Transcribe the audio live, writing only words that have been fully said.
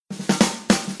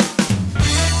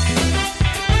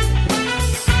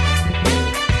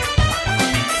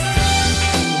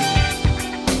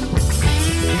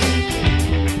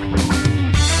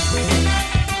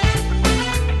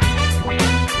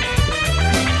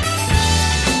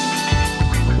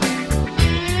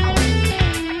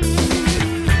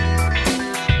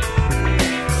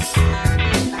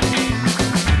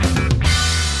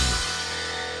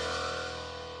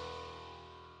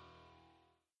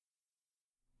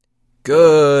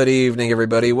Good evening,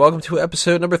 everybody. Welcome to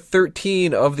episode number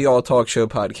 13 of the All Talk Show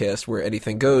podcast, where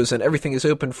anything goes and everything is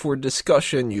open for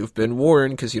discussion. You've been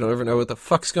warned, because you don't ever know what the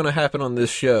fuck's going to happen on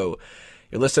this show.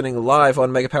 You're listening live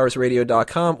on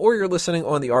megapowersradio.com, or you're listening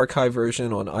on the archive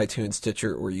version on iTunes,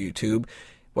 Stitcher, or YouTube.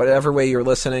 Whatever way you're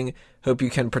listening, hope you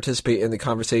can participate in the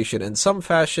conversation in some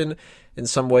fashion, in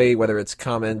some way, whether it's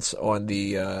comments on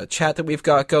the chat that we've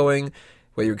got going,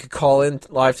 where you could call in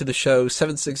live to the show,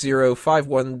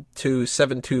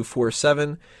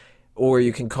 760-512-7247, or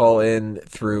you can call in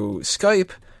through Skype,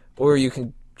 or you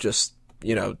can just,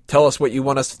 tell us what you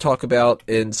want us to talk about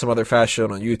in some other fashion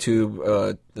on YouTube,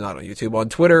 not on YouTube, on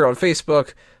Twitter, on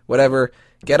Facebook, whatever.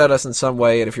 Get at us in some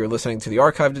way, and if you're listening to the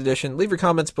archived edition, leave your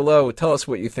comments below. Tell us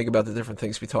what you think about the different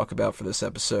things we talk about for this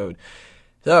episode.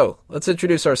 So, let's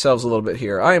introduce ourselves a little bit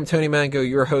here. I am Tony Mango,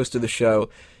 your host of the show,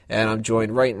 and I'm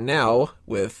joined right now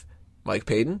with Mike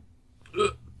Payton.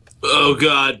 Oh,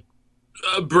 God.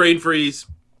 Brain freeze.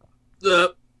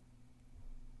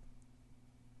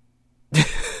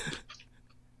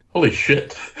 Holy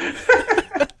shit.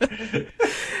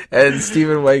 And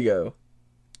Stephen Wago.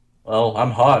 Well,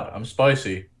 I'm hot. I'm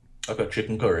spicy. I've got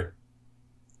chicken curry.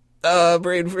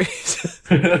 Brain freeze.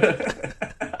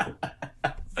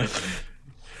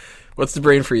 What's the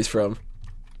brain freeze from?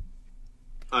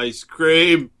 Ice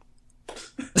cream.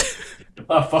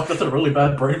 Oh, fuck, that's a really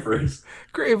bad brain freeze.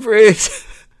 Brain freeze.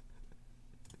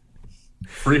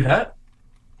 Free hat?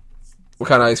 What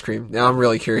kind of ice cream? Now I'm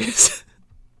really curious.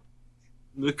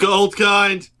 The cold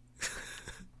kind.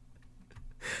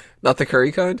 Not the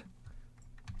curry kind?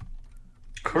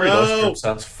 Curry ice cream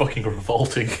sounds fucking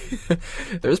revolting.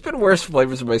 There's been worse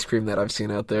flavors of ice cream that I've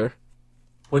seen out there.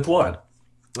 Like what?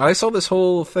 I saw this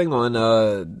whole thing on,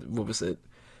 what was it?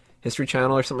 History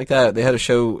Channel or something like that. They had a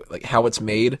show, like, how it's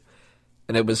made,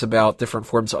 and it was about different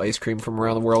forms of ice cream from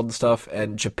around the world and stuff.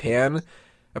 And Japan,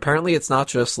 apparently it's not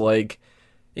just, like,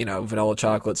 vanilla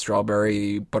chocolate,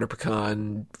 strawberry, butter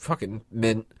pecan, fucking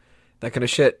mint, that kind of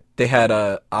shit. They had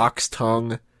ox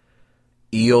tongue,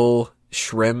 eel,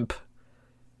 shrimp.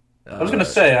 I was going to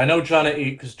say, I know Jana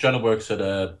because Jana works at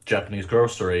a Japanese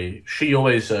grocery. She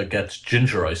always gets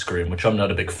ginger ice cream, which I'm not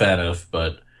a big fan of,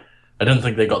 but I didn't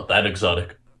think they got that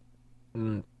exotic.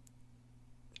 I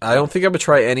don't think I would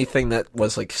try anything that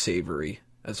was, like, savory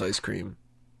as ice cream.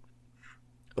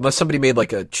 Unless somebody made,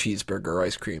 like, a cheeseburger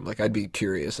ice cream. Like, I'd be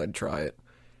curious. I'd try it.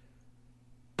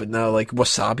 But no, like,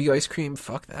 wasabi ice cream?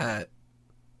 Fuck that.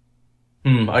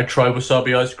 I try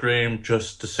wasabi ice cream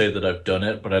just to say that I've done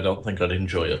it, but I don't think I'd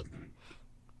enjoy it.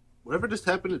 Whatever just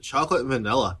happened to chocolate and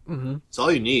vanilla? Mm-hmm. It's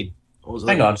all you need.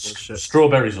 Hang on,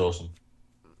 strawberry's awesome.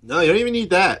 No, you don't even need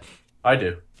that. I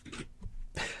do.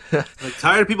 I'm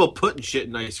tired of people putting shit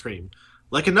in ice cream.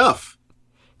 Like, enough.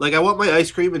 Like, I want my ice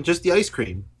cream and just the ice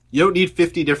cream. You don't need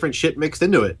 50 different shit mixed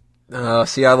into it.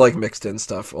 See, I like mixed in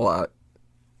stuff a lot.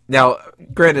 Now,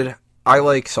 granted, I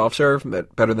like soft serve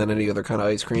better than any other kind of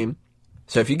ice cream.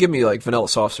 So if you give me, like, vanilla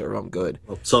soft serve, I'm good.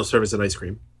 Well, soft serve is an ice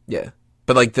cream. Yeah.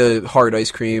 But, like, the hard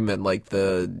ice cream and, like,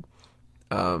 the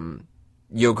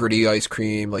yogurty ice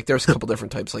cream, like, there's a couple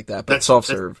different types like that. But soft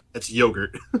serve. That's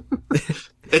yogurt.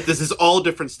 This is all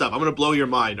different stuff. I'm going to blow your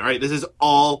mind, all right? This is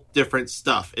all different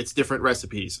stuff. It's different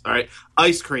recipes, all right?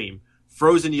 Ice cream,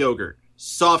 frozen yogurt,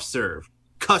 soft serve,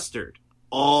 custard,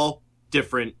 all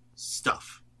different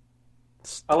stuff.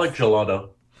 I like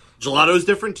gelato. Gelato's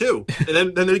different, too.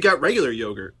 And then we got regular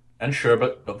yogurt. And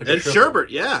sherbet. And sherbet,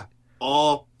 yeah.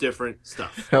 All different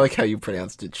stuff. I like how you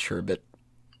pronounced it, sherbet.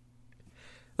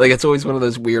 Like, it's always one of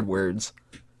those weird words.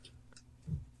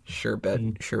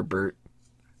 Sherbet, sherbet.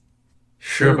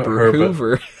 Sherbet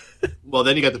Hoover. Well,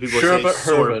 then you got the people who Sherbet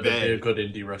say Herbert would be sorbet. a good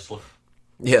indie wrestler.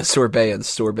 Yeah, sorbet and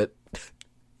sorbet.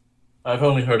 I've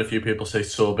only heard a few people say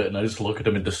sorbet, and I just look at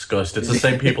them in disgust. It's the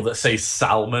same people that say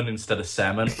salmon instead of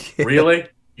salmon. Yeah. Really?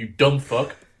 You dumb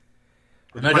fuck.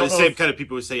 And I don't the same kind of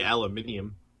people who say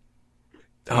aluminium.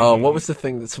 Oh, what was the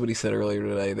thing that somebody said earlier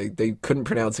today? They couldn't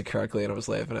pronounce it correctly, and I was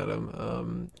laughing at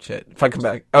them. Shit. If I come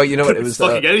back... Oh, you know what? It was...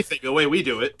 fucking anything, the way we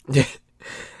do it.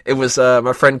 It was,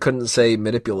 my friend couldn't say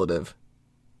manipulative.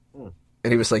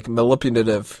 And he was like,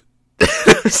 manipulative.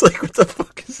 I was like, what the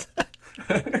fuck is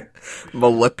that?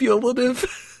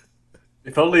 Manipulative?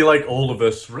 If only, like, all of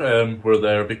us were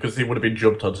there, because he would have been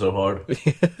jumped on so hard.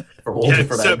 For all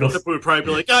different angles. We would probably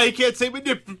be like, you can't say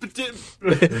manipulative.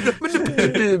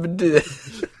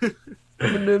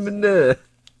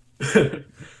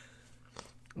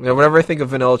 Whenever I think of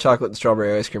vanilla chocolate and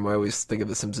strawberry ice cream, I always think of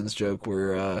the Simpsons joke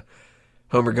where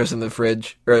Homer goes in the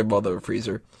fridge, or, well, the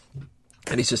freezer,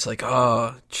 and he's just like,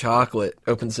 oh, chocolate,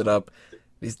 opens it up,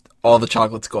 All the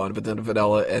chocolate's gone, but then the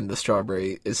vanilla and the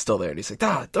strawberry is still there. And he's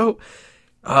like, don't.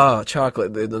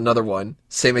 Chocolate. And another one,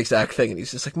 same exact thing. And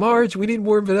he's just like, Marge, we need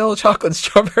more vanilla chocolate and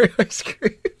strawberry ice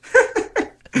cream.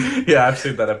 Yeah, I've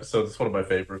seen that episode. It's one of my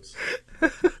favorites.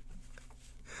 Well,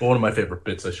 one of my favorite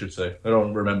bits, I should say. I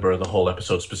don't remember the whole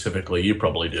episode specifically. You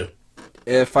probably do.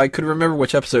 If I could remember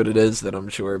which episode it is, then I'm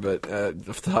sure. But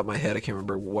off the top of my head, I can't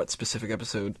remember what specific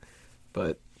episode.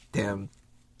 But, damn.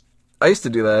 I used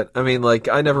to do that. I mean, like,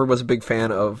 I never was a big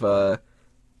fan of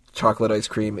chocolate ice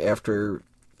cream after...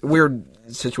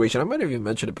 Weird situation. I might have even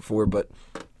mentioned it before, but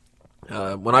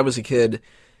when I was a kid,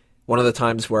 one of the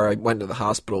times where I went to the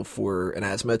hospital for an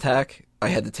asthma attack, I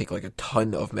had to take like a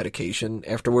ton of medication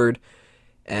afterward,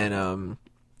 and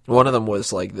one of them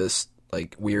was like this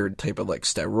like weird type of like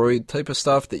steroid type of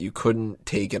stuff that you couldn't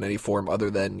take in any form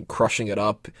other than crushing it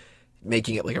up,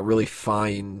 making it like a really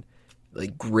fine,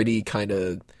 like gritty kind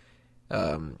of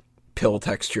pill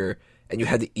texture, and you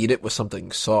had to eat it with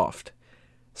something soft.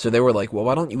 So they were like, well,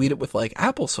 why don't you eat it with, like,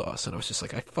 applesauce? And I was just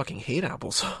like, I fucking hate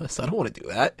applesauce. I don't want to do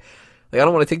that. Like, I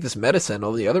don't want to take this medicine,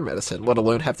 all the other medicine, let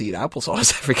alone have to eat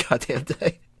applesauce every goddamn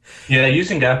day. Yeah,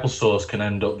 using applesauce can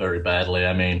end up very badly.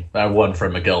 I mean, our one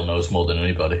friend Miguel knows more than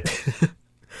anybody.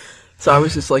 So I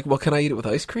was just like, well, can I eat it with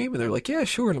ice cream? And they're like, yeah,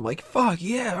 sure. And I'm like, fuck,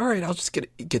 yeah, all right, I'll just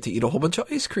get to eat a whole bunch of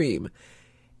ice cream.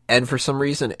 And for some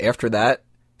reason, after that,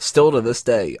 still to this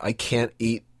day, I can't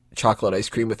eat chocolate ice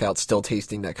cream without still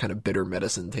tasting that kind of bitter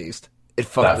medicine taste. It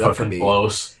fucked up for me.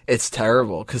 Blows. It's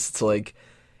terrible because it's like,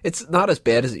 it's not as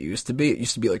bad as it used to be. It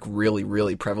used to be like really,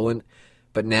 really prevalent,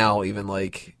 but now even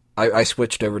like I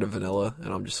switched over to vanilla,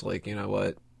 and I'm just like, you know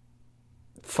what?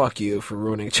 Fuck you for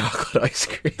ruining chocolate ice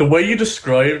cream. The way you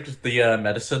described the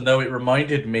medicine, though, it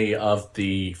reminded me of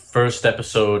the first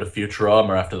episode of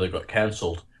Futurama after they got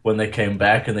cancelled, when they came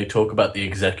back and they talk about the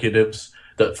executives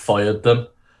that fired them.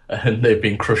 And they've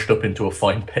been crushed up into a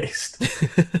fine paste.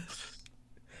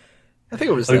 I think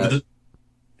it was like that.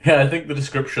 Yeah, I think the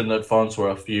description that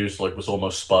Farnsworth used was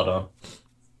almost spot on.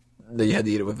 That you had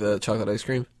to eat it with chocolate ice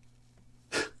cream?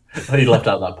 He left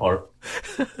out that part.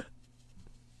 So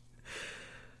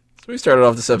we started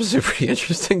off this episode pretty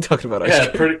interesting, talking about ice cream.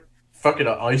 Yeah, pretty fucking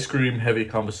ice cream heavy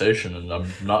conversation, and I'm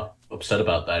not upset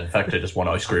about that. In fact, I just want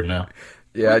ice cream now.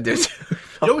 Yeah, I do too.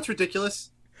 You know what's ridiculous?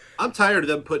 I'm tired of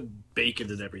them putting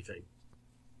bacon in everything.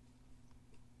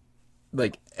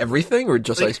 Like everything or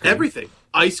just ice cream? Everything.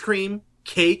 Ice cream,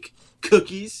 cake,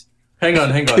 cookies. Hang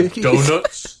on.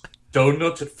 Cookies.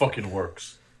 Donuts, it fucking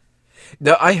works.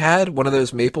 No, I had one of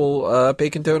those maple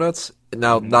bacon donuts.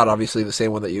 Now, not obviously the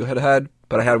same one that you had,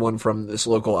 but I had one from this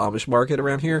local Amish market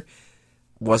around here.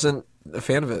 Wasn't a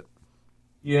fan of it.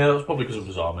 Yeah, that was probably because it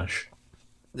was Amish.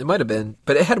 It might have been,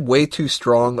 but it had way too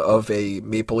strong of a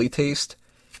mapley taste.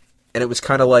 And it was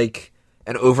kind of like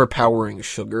an overpowering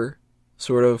sugar,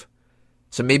 sort of.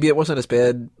 So maybe it wasn't as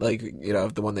bad, like, you know,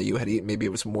 the one that you had eaten. Maybe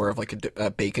it was more of like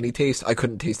a bacony taste. I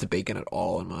couldn't taste the bacon at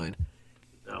all in mine.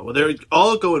 No, well, they're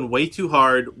all going way too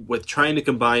hard with trying to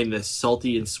combine this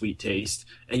salty and sweet taste.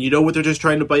 And you know what they're just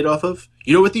trying to bite off of?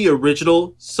 You know what the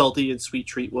original salty and sweet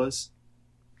treat was?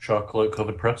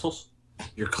 Chocolate-covered pretzels?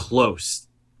 You're close.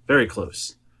 Very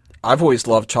close. I've always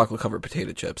loved chocolate-covered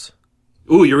potato chips.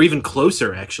 Ooh, you're even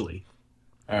closer, actually.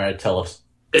 All right, tell us.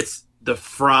 It's the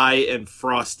Fry and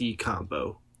Frosty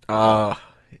combo.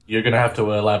 You're going to have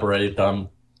to elaborate. I'm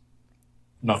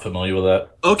not familiar with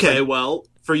that. Okay, well,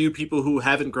 for you people who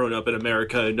haven't grown up in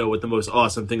America and know what the most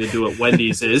awesome thing to do at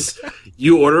Wendy's is,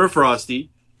 you order a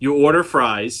Frosty, you order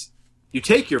fries, you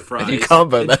take your fries, and you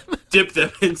combo them, dip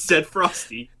them in said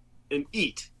Frosty, and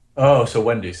eat. Oh, so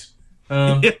Wendy's.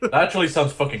 That actually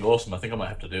sounds fucking awesome. I think I might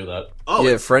have to do that. Oh,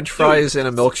 yeah, French fries and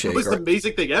a milkshake. It was the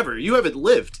amazing thing ever. You haven't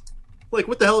lived. Like,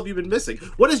 what the hell have you been missing?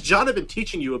 What has John been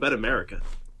teaching you about America?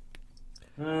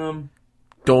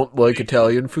 Don't like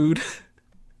Italian food?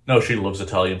 No, she loves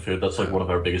Italian food. That's like one of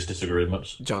our biggest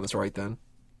disagreements. John is right then.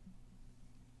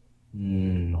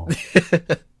 No.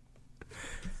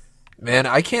 Man,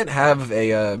 I can't have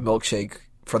a milkshake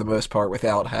for the most part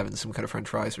without having some kind of French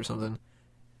fries or something.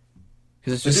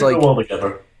 Because it's just like, go all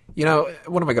together. You know,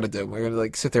 what am I going to do? Am I going to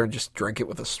like sit there and just drink it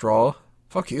with a straw?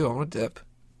 Fuck you, I want to dip.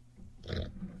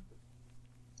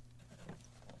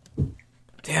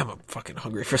 Damn, I'm fucking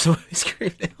hungry for some ice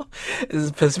cream now. This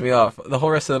is pissing me off. The whole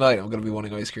rest of the night, I'm going to be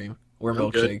wanting ice cream. Or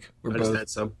milkshake. We're both. Just had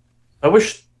some.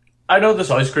 I know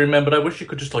this ice cream man, but I wish you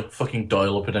could just like fucking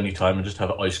dial up at any time and just have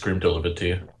ice cream delivered to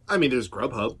you. I mean, there's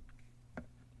Grubhub.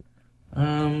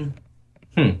 Yeah,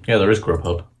 there is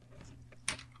Grubhub.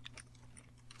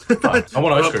 Fine. I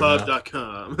want ice cream now.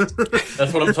 Grubhub.com.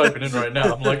 That's what I'm typing in right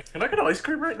now. I'm like, can I get ice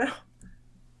cream right now?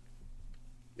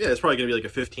 Yeah, it's probably gonna be like a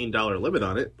 $15 limit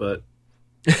on it, but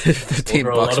 $15 Order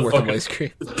a lot of worth of fucking- ice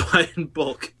cream. buy in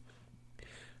bulk.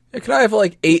 Yeah, can I have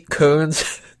like 8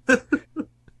 cones?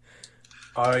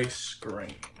 Ice cream.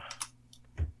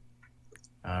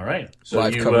 All right. So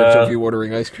Live you, coverage of you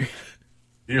ordering ice cream.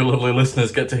 you lovely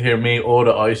listeners get to hear me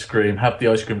order ice cream, have the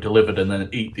ice cream delivered, and then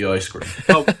eat the ice cream.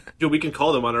 Oh, dude, we can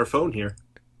call them on our phone here.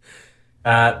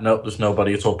 Nope, there's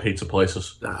nobody. It's all pizza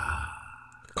places.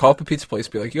 Call up a pizza place,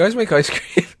 be like, you guys make ice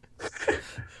cream?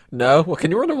 No? Well,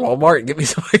 can you run to Walmart and get me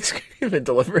some ice cream and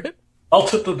deliver it? I'll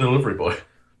tip the delivery boy.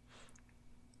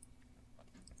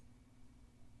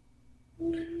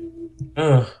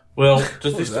 Well,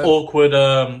 just this that? awkward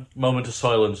moment of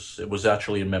silence. It was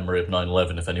actually in memory of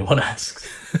 9/11, if anyone asks.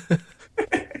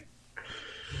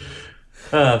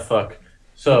 Fuck.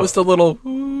 So, Just a little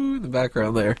ooh in the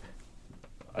background there.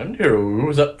 I didn't hear who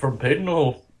was that from Peyton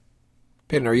or...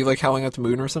 Peyton, are you like howling at the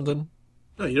moon or something?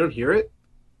 No, you don't hear it?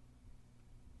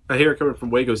 I hear it coming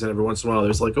from Wago's, and every once in a while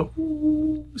there's like a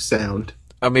whoo sound.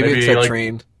 Oh, maybe it's Maybe, that like-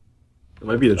 train. It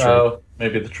might be the train. Oh,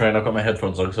 maybe the train. I've got my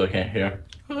headphones on, so I can't hear.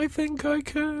 I think I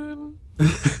can.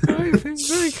 I think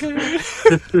I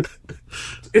can.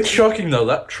 It's shocking, though.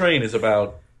 That train is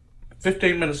about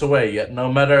 15 minutes away, yet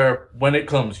no matter when it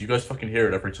comes, you guys fucking hear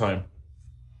it every time.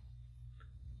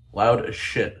 Loud as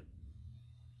shit.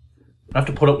 I have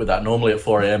to put up with that normally at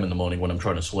 4 a.m. in the morning when I'm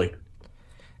trying to sleep.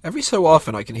 Every so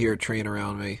often I can hear a train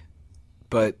around me,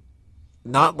 but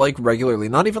not like regularly,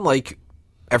 not even like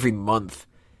every month.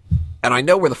 And I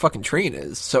know where the fucking train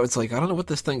is, so it's like, I don't know what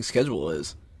this thing's schedule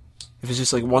is. If it's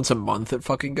just like once a month it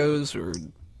fucking goes, or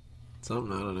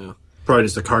something, I don't know. Probably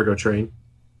just a cargo train.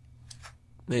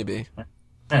 Maybe.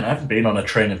 Man, I haven't been on a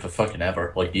train in for fucking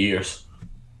ever, like years.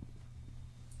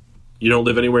 You don't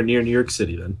live anywhere near New York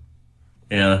City, then?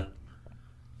 Yeah.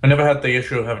 I never had the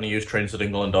issue of having to use trains in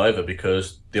England either,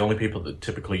 because the only people that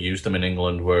typically used them in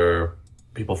England were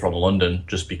people from London,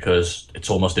 just because it's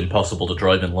almost impossible to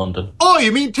drive in London. Oh,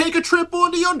 you mean take a trip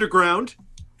on the Underground?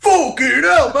 Fucking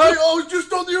hell, mate! I was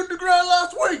just on the Underground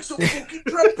last week. Some fucking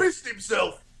tramp pissed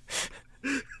himself.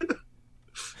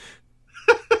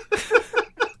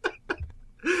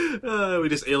 We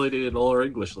just alienated all our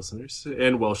English listeners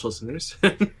and Welsh listeners.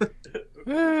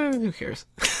 Who cares?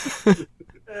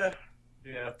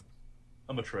 Yeah.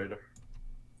 I'm a traitor.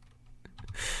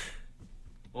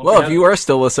 Well, if you are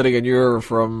still listening and you're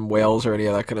from Wales or any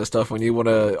of that kind of stuff, when you want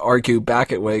to argue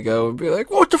back at Wago and be like,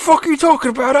 what the fuck are you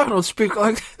talking about? I don't speak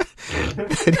like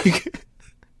that.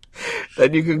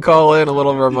 then you can call in. A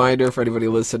little reminder for anybody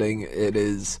listening. It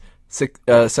is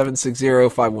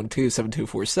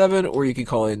 760-512-7247, or you can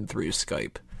call in through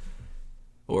Skype.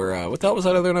 Or what the hell was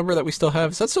that other number that we still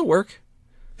have? Does that still work?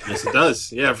 Yes, it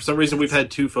does. Yeah, for some reason we've had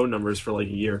 2 phone numbers for like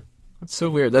a year. That's so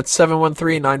weird. That's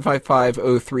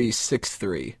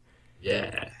 713-955-0363.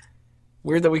 Yeah.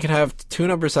 Weird that we can have 2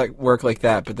 numbers that work like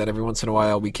that, but then every once in a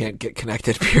while we can't get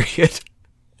connected, period.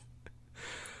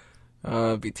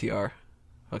 BTR.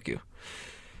 Fuck you.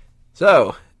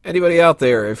 So, anybody out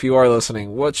there, if you are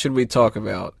listening, what should we talk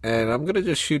about? And I'm going to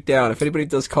just shoot down. If anybody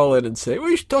does call in and say,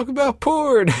 we should talk about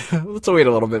porn, let's wait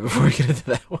a little bit before we get into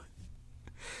that one.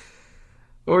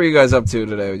 What were you guys up to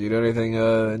today? Did you do anything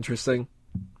interesting?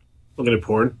 Looking at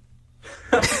porn.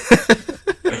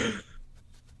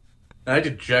 I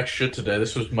did jack shit today.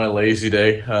 This was my lazy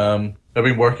day. I've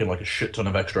been working like a shit ton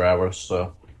of extra hours,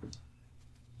 so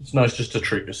it's nice just to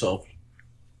treat yourself.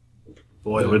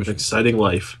 Boy, what an exciting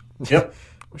life. Yep.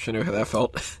 Wish I knew how that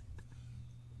felt.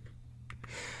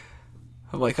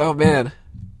 I'm like, oh man,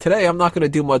 today I'm not going to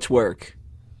do much work.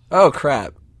 Oh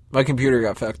crap, my computer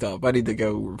got fucked up. I need to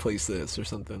go replace this or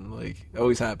something. Like, it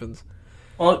always happens.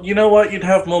 Well, you know what? You'd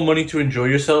have more money to enjoy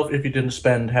yourself if you didn't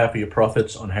spend half of your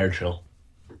profits on hair gel.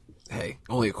 Hey,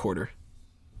 only a quarter.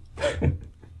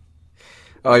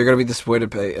 Oh, you're going to be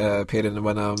disappointed, Peyton,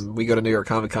 when we go to New York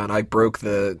Comic Con. I broke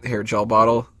the hair gel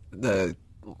bottle, the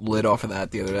lid off of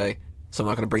that the other day. So I'm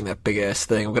not going to bring that big ass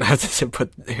thing. I'm going to have to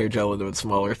put hair gel into a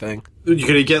smaller thing. You're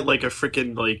gonna get like a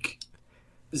freaking like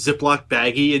Ziploc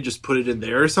baggie and just put it in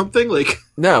there or something? Like,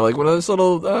 No, like one of those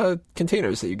little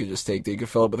containers that you could just take that you could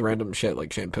fill up with random shit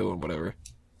like shampoo and whatever.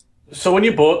 So when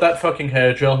you bought that fucking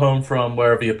hair gel home from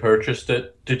wherever you purchased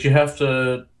it, did you have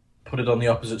to put it on the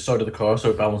opposite side of the car so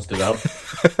it balanced it out?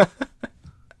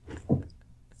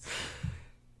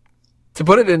 To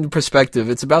put it in perspective,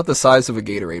 it's about the size of a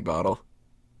Gatorade bottle.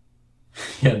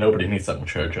 Yeah, nobody needs that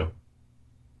much hair gel.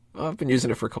 Well, I've been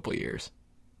using it for a couple of years.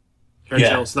 hair Yeah.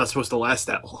 gel's not supposed to last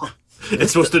that long.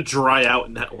 It's supposed to dry out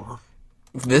in that long.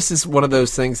 This is one of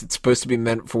those things that's supposed to be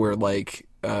meant for, like,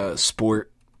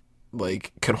 sport,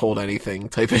 like, can hold anything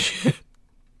type of shit.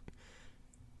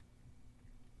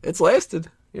 It's lasted,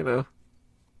 you know.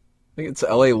 I think it's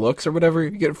LA Looks or whatever.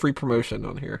 You get a free promotion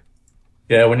on here.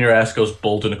 Yeah, when your ass goes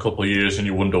bald in a couple of years and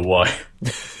you wonder why.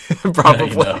 Probably.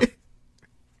 You know.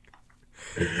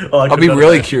 Oh, I'll be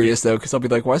really curious, though, because I'll be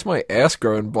like, why is my ass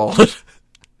growing bald?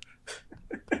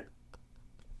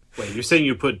 Wait, you're saying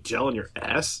you put gel in your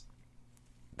ass?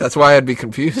 That's why I'd be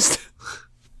confused.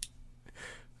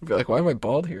 I'd be like, why am I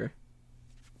bald here?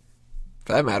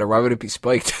 For that matter, why would it be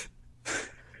spiked?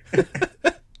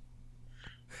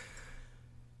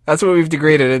 That's what we've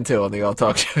degraded into on the All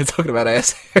Talk Show, talking about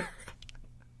ass hair.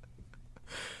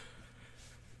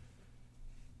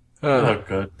 Oh,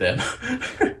 god damn.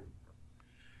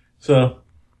 So,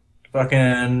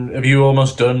 fucking, have you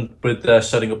almost done with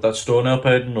setting up that store now,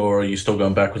 Peyton, or are you still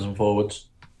going backwards and forwards?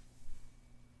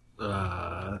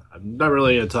 I'm not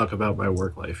really going to talk about my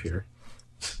work life here.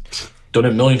 Done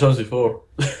it a million times before.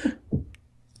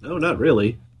 No, not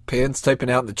really. Pan's typing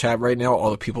out in the chat right now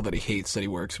all the people that he hates that he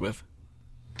works with.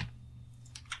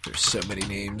 There's so many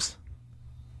names.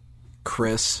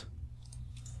 Chris.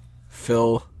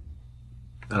 Phil.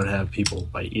 I don't have people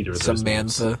by either of those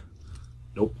names. Samantha.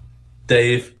 Nope.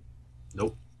 Dave.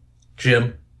 Nope.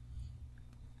 Jim.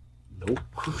 Nope.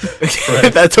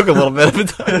 That took a little bit of a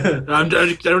time. I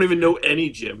don't even know any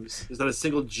gyms. There's not a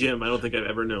single gym I don't think I've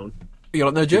ever known. You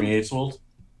don't know Jim? Jimmy Aidswold.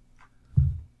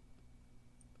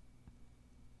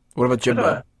 What about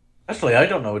Jimbo? Actually, I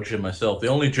don't know a gym myself. The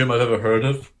only gym I've ever heard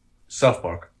of is South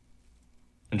Park.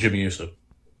 And Jimmy Yusuf.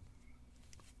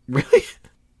 Really?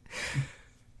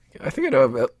 I think I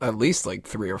know at least like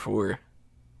 3 or 4. You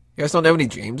guys don't know any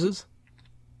Jameses?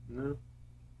 No.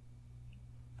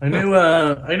 I knew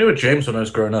a James when I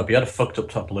was growing up. He had a fucked up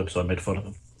top lip, so I made fun of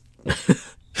him.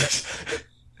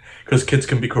 Because kids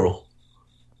can be cruel.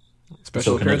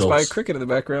 Special So can appearance by a adults. cricket in the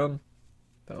background.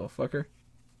 That little fucker.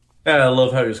 Yeah, I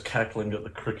love how he was cackling at the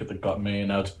cricket that got me, and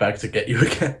now it's back to get you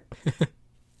again.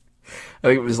 I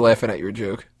think it was laughing at your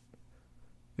joke.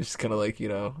 It's just kind of like, you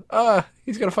know,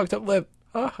 he's got a fucked up lip.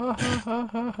 Ha ha ha ha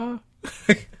ha ha.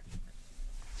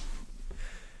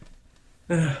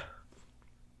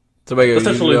 So, Mega,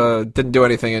 you didn't do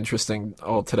anything interesting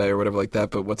all today or whatever like that,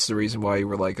 but what's the reason why you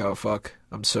were like, oh fuck,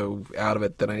 I'm so out of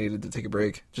it that I needed to take a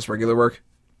break? Just regular work?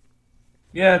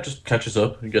 Yeah, it just catches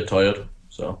up and get tired,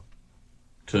 so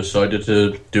decided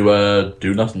to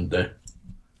do nothing today.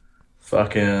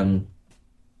 Fucking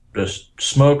just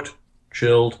smoked,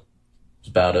 chilled. That's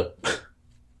about it.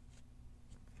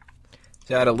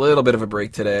 So I had a little bit of a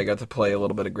break today. I got to play a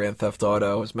little bit of Grand Theft Auto.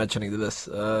 I was mentioning to this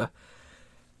to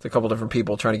a couple different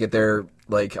people trying to get their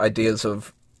like ideas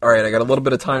of, all right, I got a little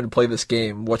bit of time to play this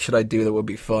game. What should I do that would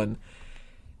be fun?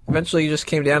 Eventually, it just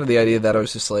came down to the idea that I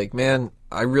was just like, man,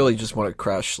 I really just want to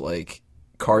crash like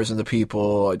cars into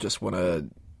people. I just want to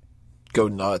go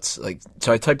nuts. Like,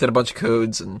 so I typed in a bunch of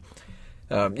codes, and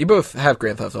you both have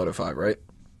Grand Theft Auto 5, right?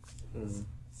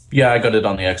 Yeah, I got it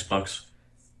on the Xbox.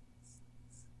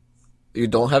 You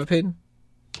don't have it, Peyton?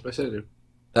 I said I do.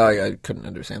 Oh, I couldn't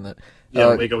understand that.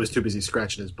 Yeah, Waco was too busy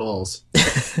scratching his balls.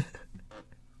 That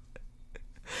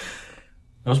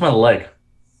was my leg.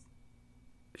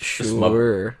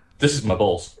 Sure. This is my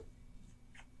balls.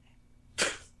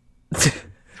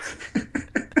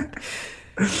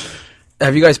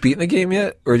 Have you guys beaten the game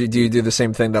yet? Or do you do the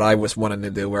same thing that I was wanting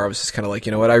to do, where I was just kind of like,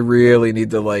 you know what, I really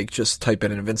need to like just type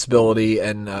in invincibility,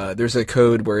 and there's a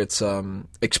code where it's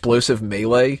explosive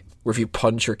melee, where if you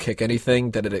punch or kick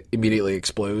anything, that it immediately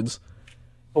explodes.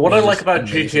 But what I Which like is about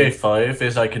amazing. GTA 5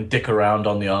 is I can dick around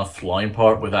on the offline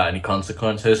part without any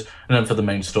consequences, and then for the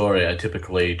main story, I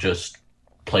typically just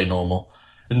play normal.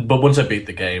 But once I beat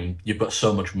the game, you've got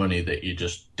so much money that you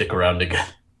just dick around again.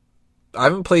 I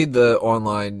haven't played the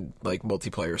online like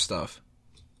multiplayer stuff,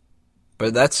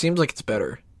 but that seems like it's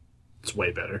better. It's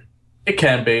way better. It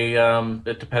can be.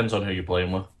 It depends on who you're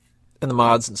playing with. And the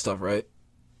mods and stuff, right?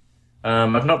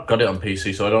 I've not got it on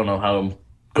PC, so I don't know how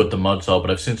good the mods are,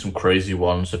 but I've seen some crazy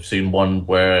ones. I've seen one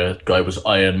where a guy was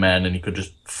Iron Man and he could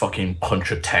just fucking punch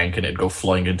a tank and it'd go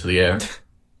flying into the air.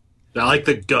 I like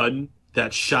the gun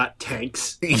that shot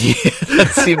tanks. Yeah,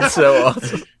 that seems so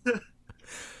awesome.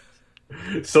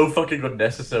 So fucking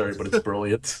unnecessary, but it's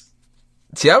brilliant.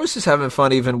 See, I was just having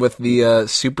fun even with the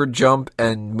super jump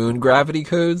and moon gravity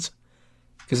codes.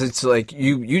 Because it's like,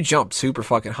 you jump super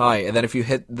fucking high, and then if you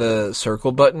hit the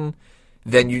circle button,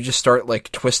 then you just start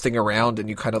like twisting around and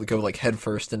you kind of go like head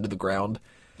first into the ground.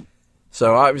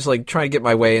 So I was like trying to get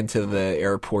my way into the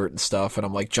airport and stuff, and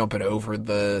I'm like jumping over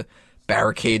the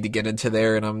barricade to get into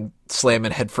there, and I'm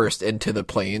slamming head first into the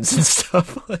planes and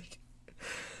stuff. Like,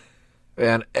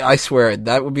 man, I swear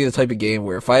that would be the type of game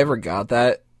where if I ever got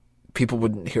that, people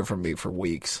wouldn't hear from me for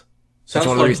weeks. That's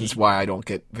one of the reasons why I don't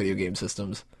get video game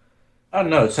systems. I don't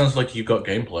know. It sounds like you've got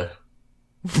gameplay.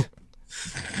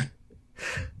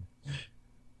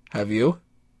 Have you?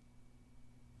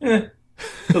 Yeah,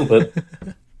 a little bit.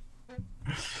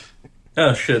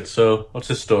 Oh shit, so what's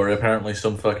this story? Apparently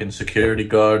some fucking security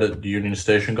guard at the Union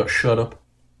Station got shut up.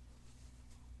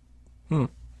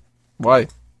 Why?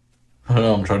 I don't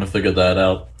know, I'm trying to figure that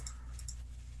out.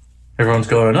 Everyone's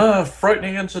going,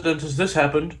 frightening incident as this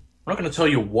happened. I'm not going to tell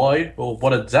you why or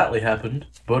what exactly happened,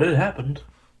 but it happened.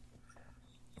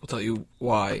 I'll tell you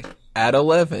why. At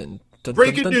 11.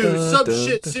 Breaking news! Some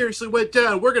shit seriously went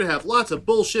down. We're going to have lots of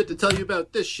bullshit to tell you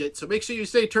about this shit, so make sure you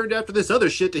stay turned after this other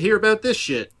shit to hear about this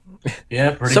shit.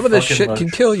 Yeah, pretty Some of this fucking shit much. can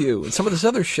kill you, and some of this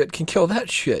other shit can kill that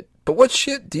shit. But what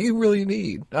shit do you really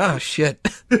need? Ah, shit.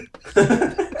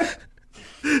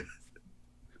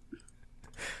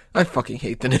 I fucking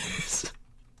hate the news.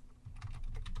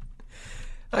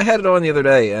 I had it on the other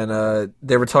day, and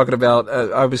they were talking about.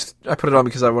 I put it on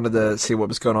because I wanted to see what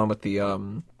was going on with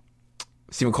the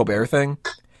Stephen Colbert thing,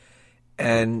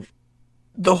 and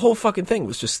the whole fucking thing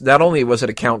was just. Not only was it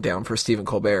a countdown for Stephen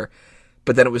Colbert,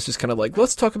 but then it was just kind of like,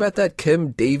 let's talk about that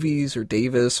Kim Davies or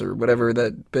Davis or whatever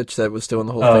that bitch that was doing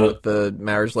the whole thing with the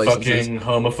marriage licenses. Fucking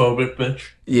homophobic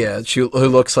bitch. Yeah, who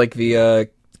looks like the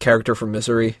character from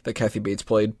Misery that Kathy Bates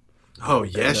played. Oh,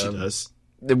 yeah, she does.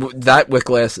 That with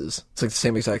glasses. It's like the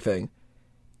same exact thing.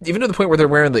 Even to the point where they're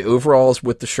wearing the overalls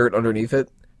with the shirt underneath it.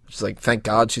 Which is like, thank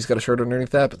God she's got a shirt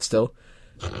underneath that, but still.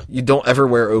 You don't ever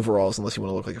wear overalls unless you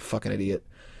want to look like a fucking idiot.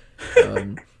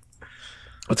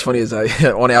 What's funny is on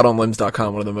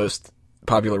outonlimbs.com, one of the most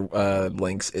popular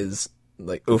links is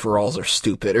like overalls are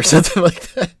stupid or something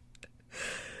like that.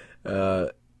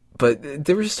 But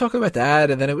they were just talking about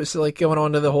that, and then it was like going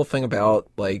on to the whole thing about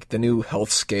like the new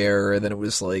health scare, and then it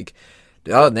was like,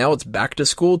 oh, now it's back to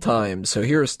school time, so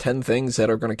here's 10 things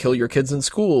that are going to kill your kids in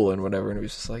school and whatever. And it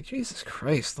was just like, Jesus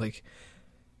Christ, like,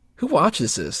 who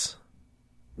watches this?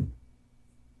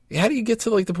 How do you get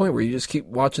to like the point where you just keep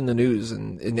watching the news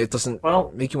and it doesn't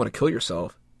make you want to kill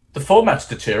yourself? The format's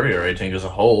deteriorating as a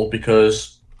whole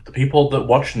because the people that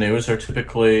watch news are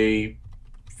typically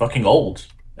fucking old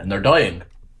and they're dying.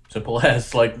 Simple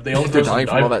as. Like, the only They're person dying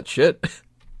from all that shit.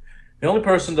 The only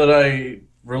person that I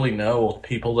really know, or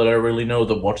people that I really know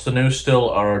that watch the news still,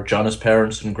 are John's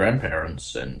parents and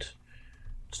grandparents, and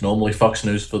it's normally Fox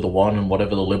News for the one and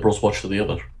whatever the liberals watch for the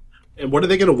other. And what are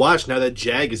they going to watch now that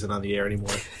Jag isn't on the air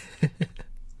anymore?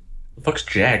 The fuck's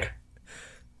Jag?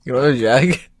 You know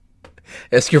Jag?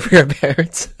 Ask your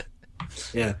grandparents.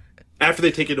 Yeah. After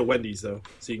they take you to Wendy's, though,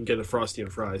 so you can get a Frosty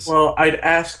and fries. Well, I'd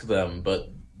ask them,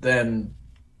 but then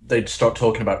they'd start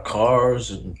talking about cars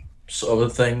and other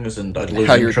things, and I'd lose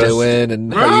how interest. you're doing,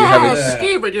 and how you haven't...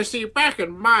 Steven, you see, back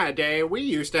in my day, we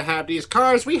used to have these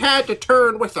cars we had to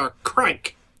turn with a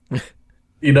crank.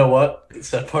 You know what? The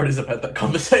sad part is about that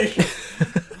conversation.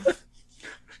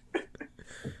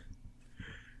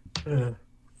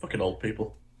 Fucking old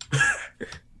people.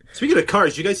 Speaking of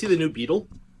cars, you guys see the new Beetle?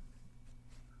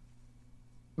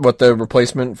 What, the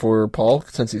replacement for Paul,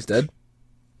 since he's dead?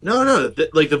 No,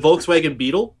 like the Volkswagen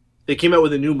Beetle, they came out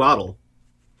with a new model.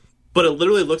 But it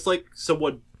literally looks like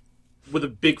someone with a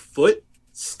big foot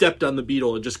stepped on the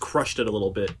Beetle and just crushed it a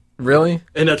little bit. Really?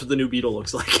 And that's what the new Beetle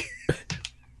looks like.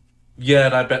 Yeah,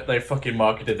 and I bet they fucking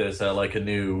marketed it as like a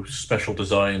new special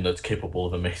design that's capable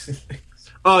of amazing things.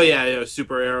 Oh, yeah,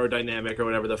 super aerodynamic or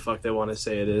whatever the fuck they want to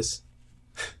say it is.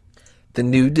 The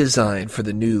new design for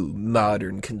the new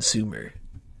modern consumer.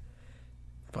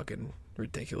 Fucking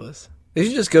ridiculous. They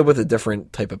should just go with a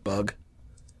different type of bug.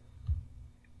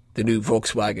 The new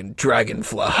Volkswagen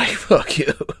Dragonfly. Fuck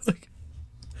you.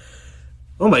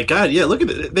 Oh my god, yeah, look at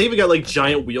it. They even got like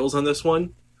giant wheels on this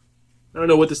one. I don't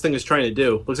know what this thing is trying to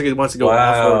do. Looks like it wants to go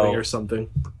off-roading or something.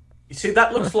 You see,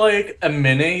 that looks like a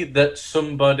Mini that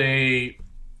somebody,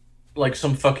 like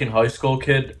some fucking high school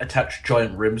kid, attached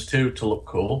giant rims to look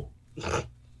cool.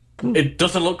 It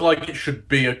doesn't look like it should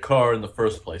be a car in the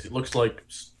first place. It looks like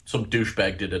some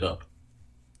douchebag did it up.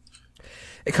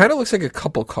 It kind of looks like a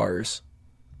couple cars.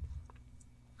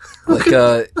 Like,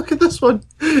 look at this one.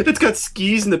 It's got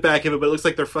skis in the back of it, but it looks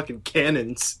like they're fucking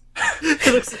cannons.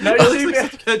 It looks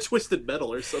like kind of twisted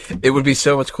metal or something. It would be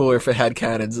so much cooler if it had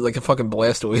cannons, like a fucking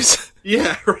Blastoise.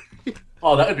 Yeah, right.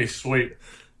 Oh, that would be sweet.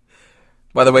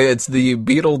 By the way, it's the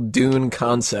Beetle Dune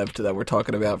concept that we're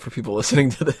talking about for people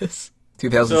listening to this.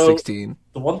 2016. So,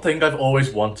 the one thing I've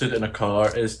always wanted in a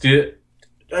car is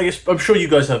I guess I'm sure you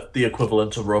guys have the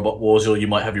equivalent of Robot Wars, or you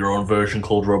might have your own version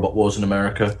called Robot Wars in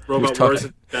America. Robot Wars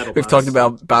and We've talked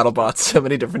about BattleBots so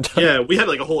many different times. Yeah, we had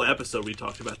like a whole episode we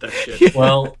talked about that shit.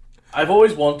 Well, I've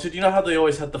always wanted, you know how they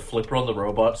always had the flipper on the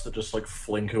robots that just like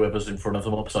fling whoever's in front of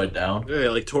them upside down? Yeah,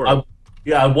 like Toro.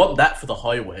 I want that for the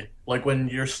highway. Like when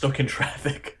you're stuck in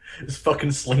traffic, just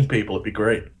fucking sling people. It'd be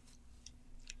great.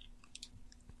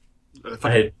 If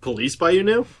I had police by you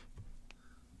now?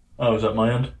 Oh, is that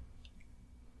my end?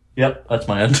 Yep, that's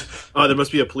my end. Oh, there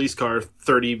must be a police car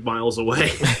 30 miles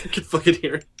away. You can fucking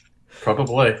hear it.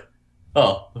 Probably.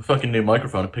 Oh, the fucking new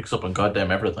microphone. It picks up on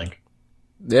goddamn everything.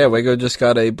 Yeah, Wago just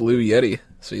got a Blue Yeti,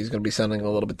 so he's going to be sounding a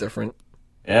little bit different.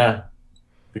 Yeah.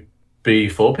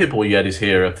 Before people were Yetis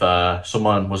here if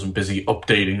someone wasn't busy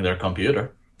updating their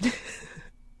computer.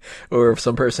 Or if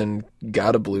some person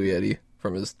got a Blue Yeti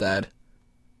from his dad.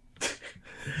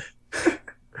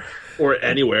 Or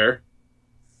anywhere.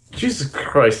 Jesus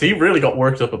Christ, he really got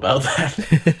worked up about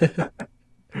that.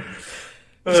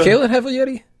 Does Kalen have a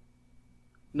Yeti?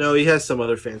 No, he has some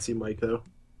other fancy mic, though.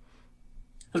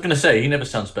 I was going to say, he never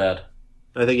sounds bad.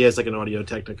 I think he has like an Audio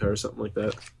Technica or something like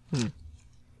that.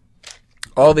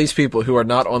 All these people who are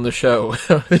not on the show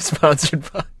are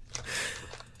sponsored by...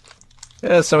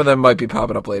 Yeah, some of them might be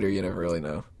popping up later, you never really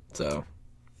know. So,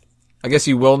 I guess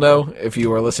you will know if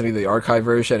you are listening to the archive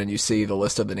version and you see the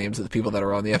list of the names of the people that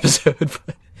are on the episode.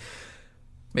 But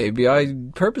maybe I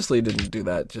purposely didn't do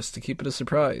that just to keep it a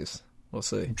surprise. We'll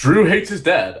see. Drew hates his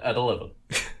dad at 11.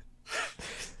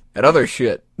 And other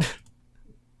shit.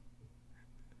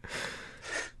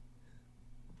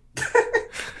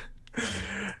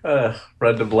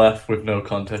 Random laugh with no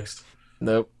context.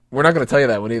 Nope. We're not going to tell you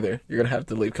that one either. You're going to have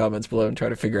to leave comments below and try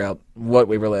to figure out what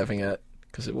we were laughing at.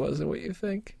 Because it wasn't what you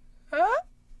think.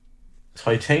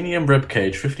 Titanium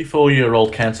ribcage.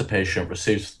 54-year-old cancer patient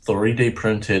receives 3D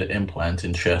printed implant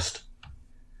in chest.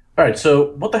 Alright,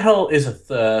 so what the hell is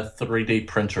a 3D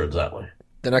printer exactly?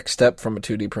 The next step from a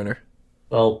 2D printer.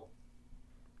 Well,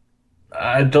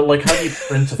 I don't like how do you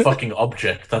print a fucking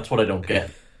object. That's what I don't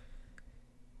get.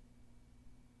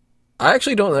 I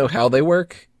actually don't know how they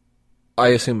work. I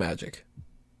assume magic.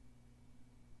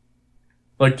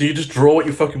 Like, do you just draw what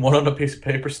you fucking want on a piece of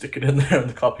paper, stick it in there, and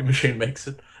the copy machine makes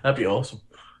it? That'd be awesome.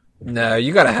 No,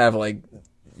 you gotta have, like,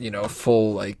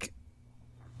 full, like,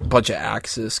 bunch of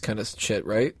axis kind of shit,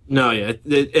 right? No, yeah.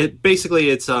 It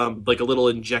basically, it's like a little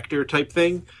injector type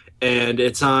thing, and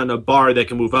it's on a bar that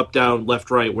can move up, down, left,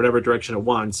 right, whatever direction it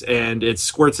wants, and it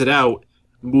squirts it out,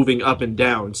 moving up and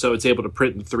down, so it's able to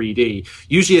print in 3D.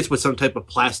 Usually it's with some type of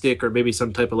plastic or maybe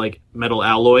some type of like metal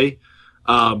alloy,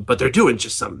 but they're doing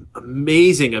just some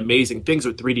amazing things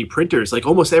with 3D printers. Like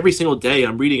almost every single day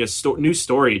I'm reading a new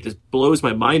story. It just blows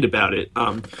my mind about it.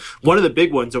 One of the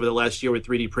big ones over the last year with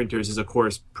 3D printers is, of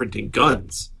course, printing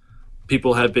guns.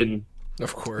 People have been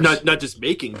of course not just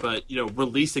making, but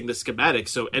releasing the schematics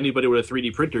so anybody with a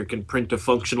 3D printer can print a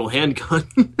functional handgun.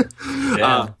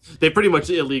 Yeah. They pretty much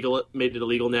made it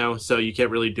illegal now, so you can't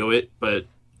really do it, but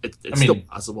it's still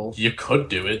possible. You could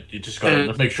do it. You just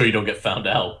gotta make sure you don't get found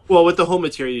out. Well, with the home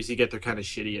materials you get, they're kind of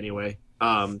shitty anyway.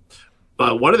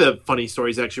 But one of the funny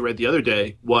stories I actually read the other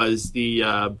day was the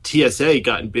TSA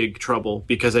got in big trouble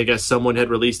because I guess someone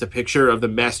had released a picture of the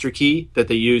master key that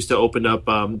they use to open up.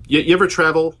 You ever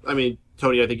travel? I mean,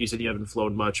 Tony, I think you said you haven't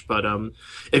flown much, but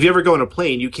if you ever go on a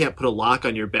plane, you can't put a lock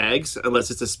on your bags unless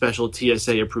it's a special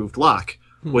TSA-approved lock,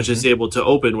 which is able to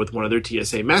open with one of their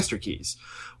TSA master keys.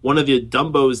 One of the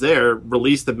dumbos there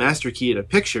released the master key in a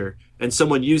picture, and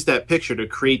someone used that picture to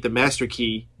create the master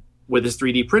key with his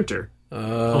 3D printer.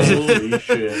 Holy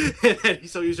shit.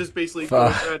 So he was just basically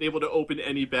going around able to open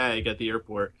any bag at the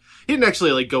airport. He didn't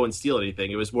actually go and steal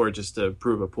anything. It was more just to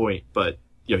prove a point, but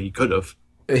he could have.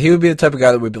 He would be the type of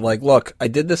guy that would be like, look, I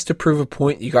did this to prove a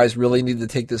point. You guys really need to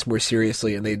take this more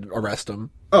seriously, and they'd arrest him.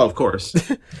 Oh, of course.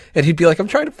 And he'd be like, I'm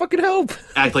trying to fucking help.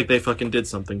 Act like they fucking did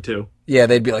something, too. Yeah,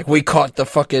 they'd be like, we caught the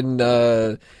fucking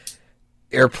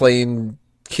airplane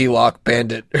key lock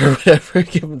bandit or whatever.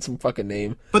 Give him some fucking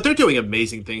name. But they're doing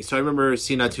amazing things. So I remember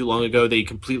seeing not too long ago, they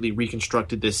completely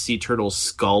reconstructed this sea turtle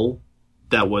skull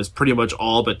that was pretty much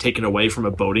all but taken away from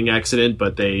a boating accident,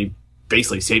 but they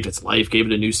basically saved its life, gave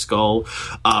it a new skull.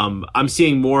 I'm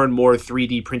seeing more and more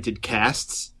 3D printed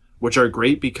casts, which are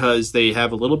great because they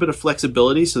have a little bit of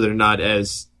flexibility, so they're not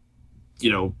as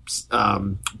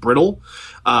brittle,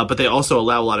 but they also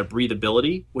allow a lot of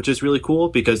breathability, which is really cool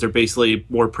because they're basically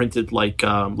more printed like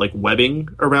webbing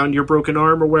around your broken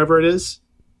arm or wherever it is,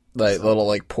 like little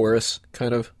like porous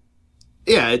kind of.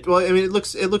 Yeah, it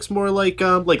looks more like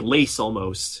lace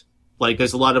almost. Like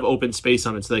there's a lot of open space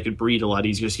on it, so they can breathe a lot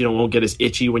easier. So you won't get as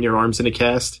itchy when your arm's in a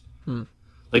cast.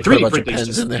 Like Put a 3D bunch of printing pens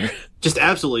is in there. just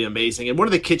absolutely amazing. And one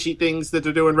of the kitschy things that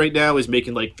they're doing right now is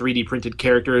making like 3D printed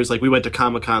characters. Like we went to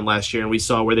Comic-Con last year and we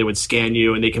saw where they would scan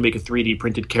you and they can make a 3D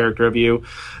printed character of you.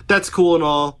 That's cool and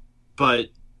all, but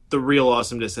the real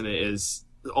awesomeness in it is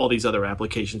all these other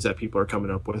applications that people are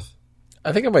coming up with.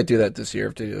 I think I might do that this year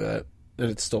if they do that. And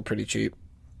it's still pretty cheap.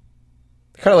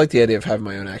 I kind of like the idea of having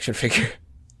my own action figure.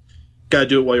 Gotta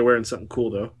do it while you're wearing something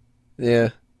cool, though. Yeah.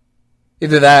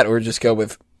 Either that or just go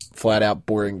with flat out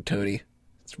boring Tony.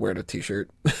 Just wearing a t-shirt.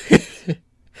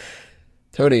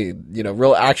 Tony,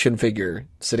 real action figure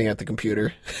sitting at the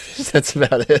computer. That's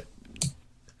about it.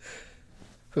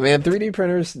 But man, 3D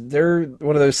printers, they're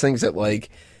one of those things that, like,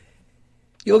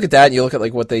 you look at that and you look at,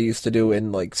 like, what they used to do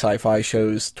in, like, sci-fi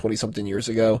shows 20-something years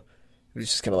ago. It's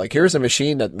just kind of like, here's a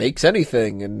machine that makes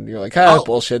anything. And you're like,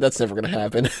 bullshit, that's never going to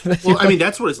happen. Well, I mean,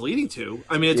 that's what it's leading to.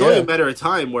 I mean, it's only a matter of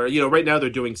time where, right now they're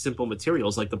doing simple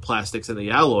materials like the plastics and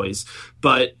the alloys.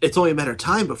 But it's only a matter of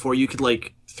time before you could,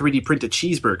 like, 3D print a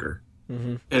cheeseburger.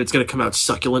 Mm-hmm. And it's going to come out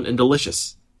succulent and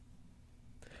delicious.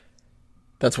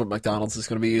 That's what McDonald's is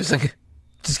going to be using.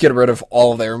 Just get rid of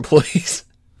all of their employees.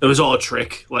 It was all a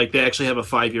trick. Like, they actually have a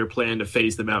 5-year plan to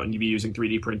phase them out and you'd be using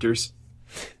 3D printers.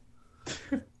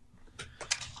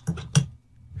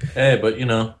 Hey, but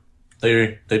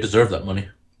they deserve that money.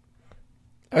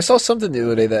 I saw something the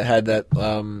other day that had that,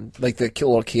 like the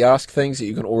little kiosk things that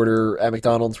you can order at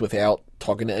McDonald's without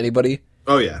talking to anybody.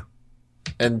 Oh, yeah.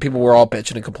 And people were all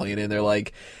bitching and complaining. They're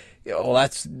like, well,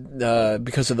 that's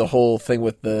because of the whole thing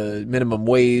with the minimum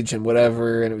wage and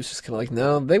whatever. And it was just kind of like,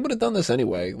 no, they would have done this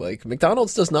anyway. Like,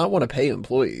 McDonald's does not want to pay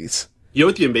employees. You know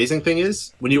what the amazing thing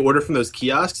is? When you order from those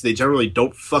kiosks, they generally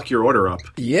don't fuck your order up.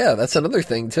 Yeah, that's another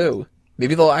thing, too.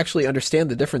 Maybe they'll actually understand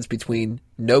the difference between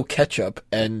no ketchup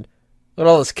and what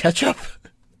all this ketchup.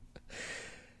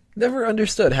 Never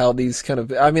understood how these kind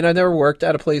of... I mean, I never worked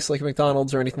at a place like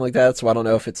McDonald's or anything like that, so I don't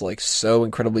know if it's like so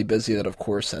incredibly busy that, of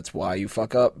course, that's why you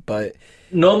fuck up, but...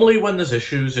 Normally when there's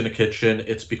issues in a kitchen,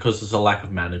 it's because there's a lack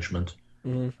of management.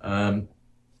 Mm-hmm.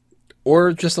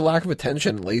 Or just a lack of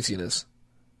attention and laziness.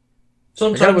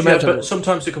 Sometimes, but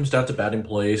sometimes it comes down to bad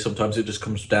employees. Sometimes it just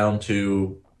comes down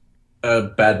to a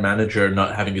bad manager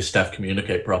not having his staff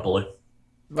communicate properly.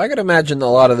 I could imagine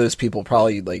a lot of those people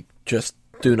probably, like, just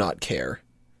do not care.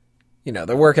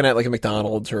 They're working at, like, a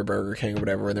McDonald's or a Burger King or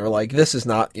whatever, and they're like, this is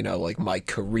not, like, my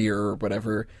career or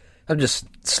whatever. I'm just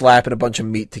slapping a bunch of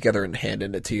meat together and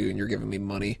handing it to you, and you're giving me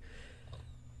money.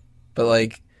 But,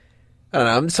 like, I don't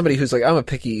know, I'm somebody who's like, I'm a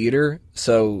picky eater,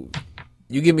 so...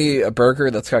 You give me a burger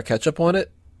that's got ketchup on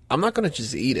it, I'm not going to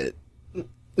just eat it.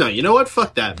 No, you know what?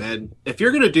 Fuck that, man. If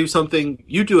you're going to do something,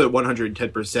 you do it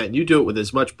 110%. You do it with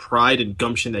as much pride and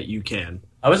gumption that you can.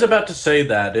 I was about to say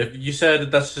that. If you said,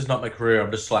 that's just not my career,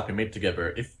 I'm just slapping meat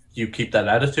together. If you keep that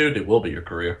attitude, it will be your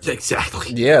career.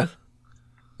 Exactly. Yeah.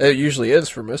 It usually is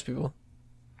for most people.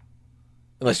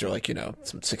 Unless you're like,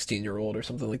 some 16-year-old or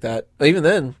something like that. Even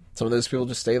then, some of those people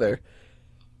just stay there.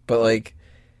 But, like...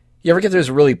 You ever get those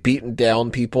really beaten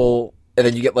down people, and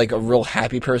then you get, like, a real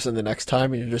happy person the next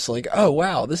time, and you're just like, oh,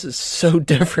 wow, this is so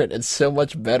different and so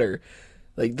much better.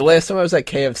 Like, the last time I was at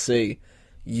KFC,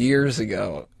 years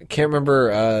ago, I can't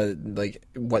remember, like,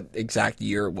 what exact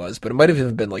year it was, but it might have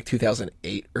even been, like,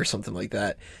 2008 or something like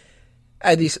that. I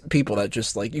had these people that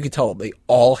just, like, you could tell they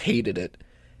all hated it.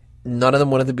 None of them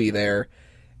wanted to be there.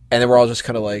 And they were all just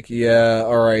kind of like, yeah,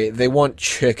 all right, they want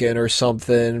chicken or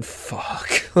something.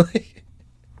 Fuck.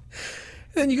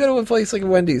 And then you go to a place like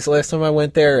Wendy's. The last time I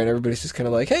went there, and everybody's just kind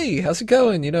of like, hey, how's it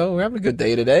going? We're having a good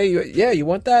day today. You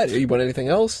want that? Or you want anything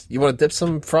else? You want to dip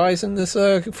some fries in this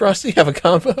Frosty? Have a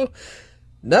combo?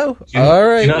 No? All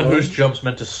right. Do you know whose job's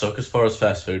meant to suck as far as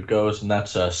fast food goes? And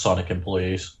that's Sonic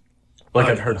employees. Like,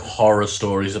 I've heard horror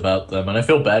stories about them, and I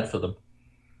feel bad for them.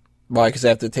 Why? Because they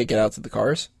have to take it out to the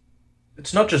cars?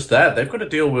 It's not just that. They've got to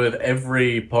deal with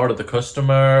every part of the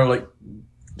customer. Like,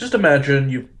 just imagine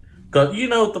you've got,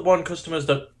 the one customers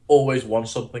that always want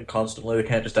something constantly. They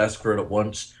can't just ask for it at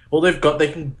once. Well, they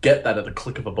can get that at the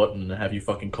click of a button and have you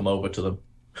fucking come over to them.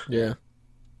 Yeah.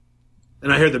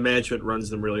 And I hear the management runs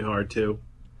them really hard, too.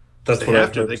 That's they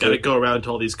have to. They got to go around to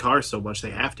all these cars so much.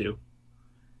 They have to.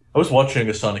 I was watching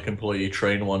a Sonic employee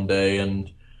train one day, and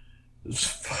I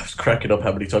was cracking up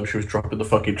how many times she was dropping the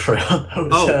fucking tray on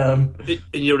those. And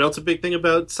you know what else a big thing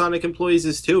about Sonic employees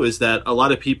is, too, is that a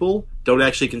lot of people don't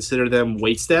actually consider them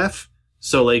waitstaff.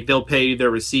 So, like, they'll pay their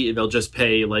receipt and they'll just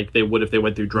pay like they would if they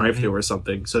went through drive-thru or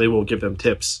something. So they won't give them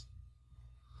tips.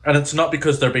 And it's not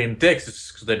because they're being dicks,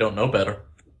 it's because they don't know better.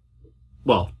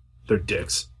 Well, they're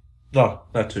dicks. No,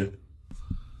 that too.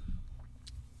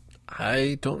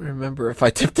 I don't remember if I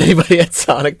tipped anybody at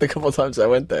Sonic the couple times I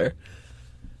went there.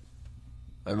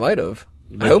 I might have.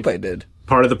 I hope I did.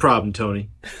 Part of the problem, Tony.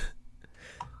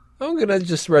 I'm gonna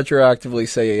just retroactively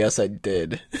say yes, I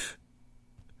did.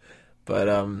 But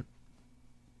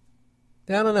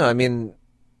yeah, I don't know. I mean,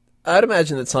 I'd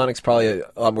imagine that Sonic's probably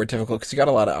a lot more difficult because you got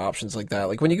a lot of options like that.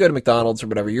 Like when you go to McDonald's or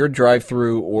whatever, you're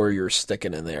drive-through or you're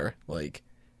sticking in there, like,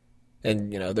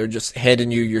 and they're just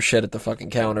handing you your shit at the fucking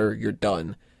counter. You're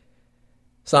done.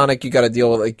 Sonic, you got to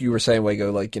deal with, like you were saying,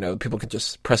 Wago, like people can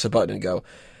just press a button and go,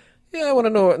 yeah, I want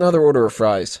to know another order of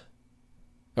fries.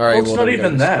 All right, Well, it's not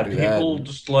even that. People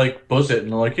just like buzz it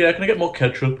and they're like, yeah, can I get more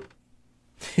ketchup?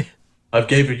 I've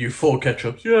given you 4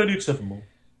 ketchups. Yeah, I need 7 more.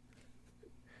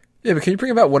 Yeah, but can you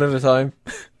bring about one at a time?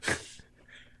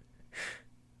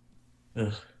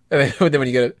 Ugh. And then when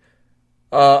you get it,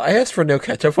 I asked for no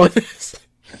ketchup on this.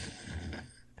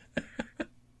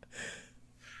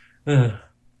 So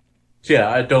yeah,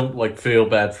 I don't feel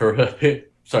bad for.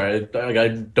 Sorry, I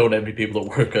don't envy people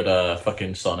that work at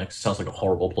fucking Sonic's. It sounds like a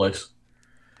horrible place.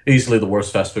 Easily the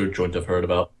worst fast food joint I've heard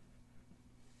about.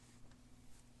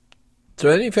 So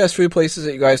any fast food places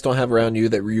that you guys don't have around you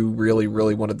that you really,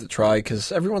 really wanted to try?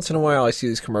 Because every once in a while I see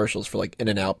these commercials for like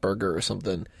In-N-Out Burger or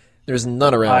something. There's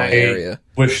none around my area.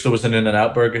 Wish there was an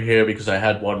In-N-Out Burger here because I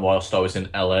had one whilst I was in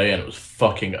LA and it was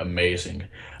fucking amazing.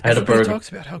 I had Everybody a burger. talks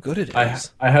about how good it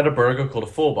is. I had a burger called a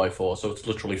 4x4, so it's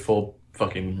literally 4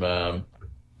 fucking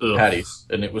patties,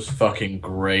 and it was fucking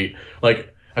great.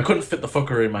 Like I couldn't fit the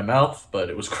fucker in my mouth,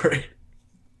 but it was great.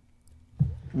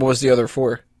 What was the other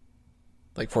 4?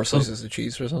 Like 4 slices of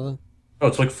cheese or something? Oh,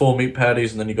 it's like 4 meat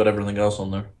patties, and then you got everything else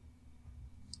on there.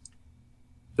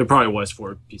 There probably was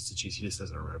 4 pieces of cheese. He just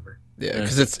doesn't remember. Yeah,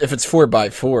 because if it's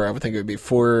 4x4, I would think it would be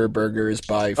 4 burgers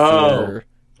by 4.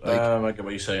 Oh, I get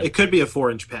what you're saying. It could be a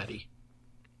 4-inch patty.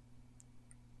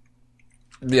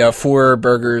 Yeah, 4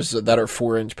 burgers that are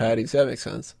 4-inch patties. That makes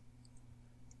sense.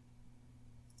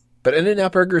 But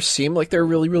In-N-Out burgers seem like they're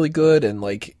really, really good, and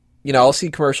like I'll see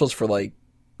commercials for like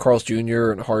Carl's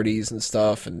Jr. and Hardee's and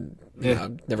stuff, and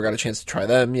I've never got a chance to try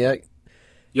them yet.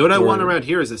 What I want around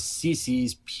here is a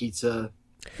CC's Pizza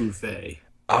Buffet.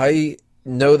 I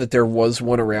know that there was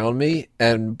one around me,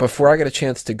 and before I got a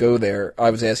chance to go there, I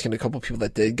was asking a couple people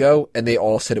that did go, and they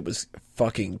all said it was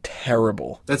fucking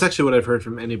terrible. That's actually what I've heard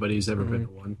from anybody who's ever been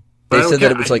to one. But They said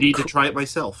that it was I like need to try it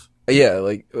myself.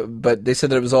 Yeah, but they said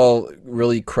that it was all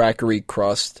really crackery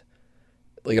crust.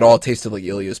 Like, it all tasted like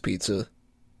Ilya's pizza.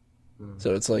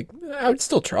 So it's like, I would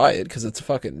still try it, because it's a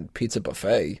fucking pizza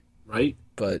buffet. Right?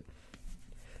 But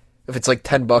if it's like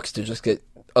 $10 to just get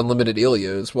unlimited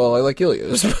Ilios, well, I like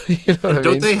Ilios. You know what I mean?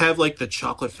 Don't they have, like, the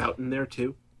chocolate fountain there,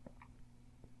 too?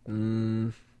 I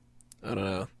don't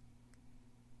know.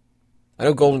 I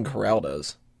know Golden Corral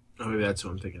does. Oh, maybe that's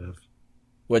what I'm thinking of.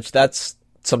 Which, that's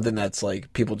something that's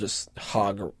like, people just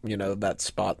hog, that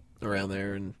spot around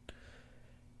there, and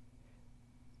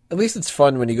at least it's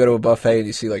fun when you go to a buffet and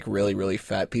you see like really, really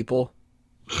fat people.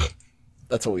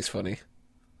 That's always funny.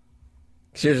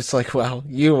 'Cause you're just like, wow,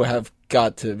 you have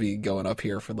got to be going up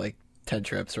here for like 10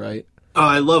 trips, right? Oh,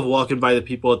 I love walking by the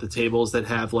people at the tables that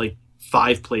have like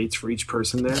 5 plates for each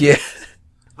person there. Yeah.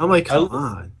 I'm like, come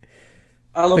on.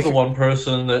 I love the one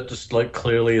person that just like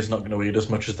clearly is not going to eat as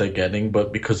much as they're getting,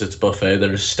 but because it's buffet, they're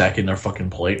just stacking their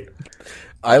fucking plate.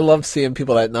 I love seeing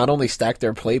people that not only stack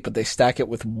their plate, but they stack it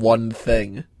with one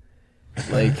thing.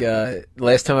 Like,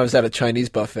 last time I was at a Chinese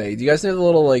buffet, do you guys know the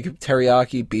little, like,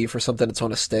 teriyaki beef or something that's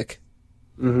on a stick?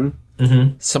 Mm-hmm.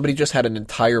 Mm-hmm. Somebody just had an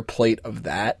entire plate of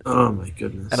that. Oh, my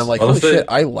goodness. And I'm like, holy shit,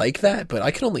 I like that, but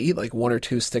I can only eat, like, 1 or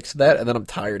 2 sticks of that, and then I'm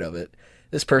tired of it.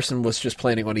 This person was just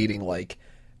planning on eating, like,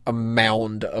 a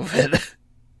mound of it.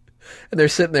 And they're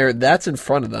sitting there, that's in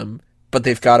front of them, but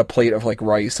they've got a plate of, like,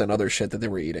 rice and other shit that they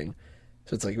were eating.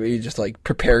 So it's like, you just, like,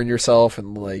 preparing yourself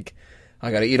and, like, I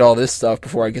gotta eat all this stuff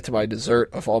before I get to my dessert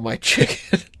of all my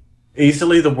chicken.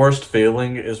 Easily the worst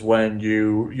feeling is when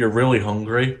you're really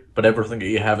hungry, but everything that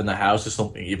you have in the house is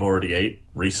something you've already ate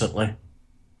recently.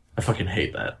 I fucking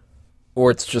hate that.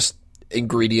 Or it's just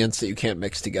ingredients that you can't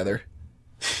mix together.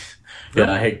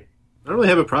 Yeah, I don't really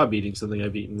have a problem eating something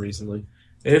I've eaten recently.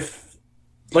 If,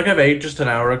 like, I've ate just an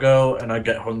hour ago and I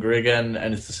get hungry again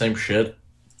and it's the same shit,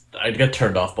 I'd get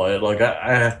turned off by it. Like,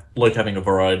 I like having a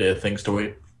variety of things to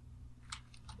eat.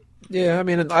 Yeah, I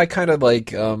mean, I kind of like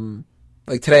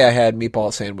today I had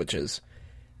meatball sandwiches.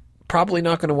 Probably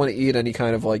not going to want to eat any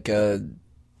kind of like a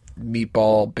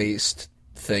meatball-based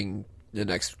thing the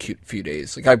next few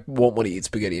days. Like, I won't want to eat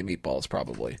spaghetti and meatballs,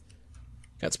 probably.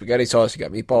 Got spaghetti sauce, you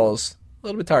got meatballs. A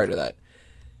little bit tired of that.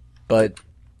 But,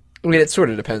 I mean, it sort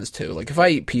of depends, too. Like, if I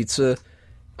eat pizza,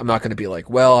 I'm not going to be like,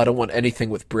 well, I don't want anything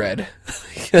with bread.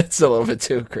 That's a little bit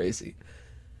too crazy.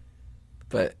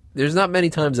 But there's not many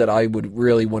times that I would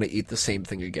really want to eat the same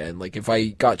thing again. Like, if I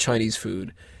got Chinese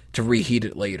food, to reheat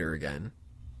it later again.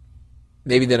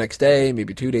 Maybe the next day,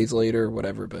 maybe 2 days later,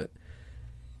 whatever, but...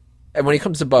 And when it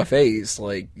comes to buffets,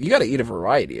 like, you gotta eat a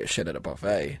variety of shit at a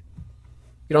buffet.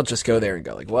 You don't just go there and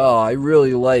go, like, well, I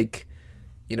really like,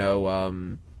 sweet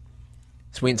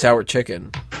and sour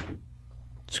chicken.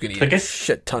 Just gonna eat a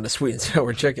shit ton of sweet and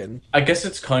sour chicken. I guess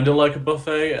it's kind of like a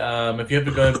buffet. Have you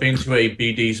ever been to a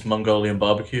BD's Mongolian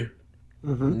barbecue?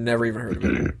 Mm-hmm. Never even heard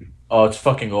of it. Oh, it's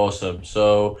fucking awesome.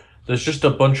 So there's just a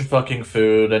bunch of fucking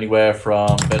food, anywhere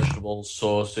from vegetables,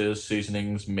 sauces,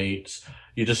 seasonings, meats.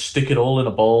 You just stick it all in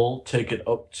a bowl, take it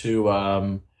up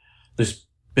to this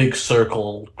big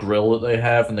circle grill that they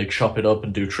have, and they chop it up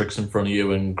and do tricks in front of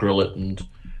you and grill it, and it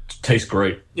tastes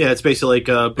great. Yeah, it's basically like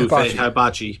a buffet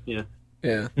hibachi. Yeah.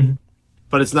 Yeah. Mm-hmm.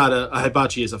 But it's not a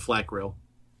hibachi is a flat grill.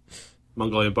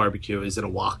 Mongolian barbecue is in a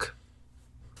wok.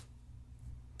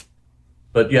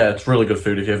 But yeah, it's really good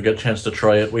food if you ever get a chance to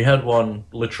try it. We had one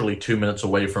literally 2 minutes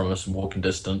away from us in walking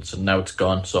distance, and now it's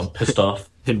gone, so I'm pissed off.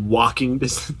 In walking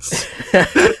distance?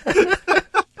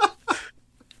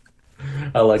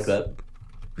 I like that.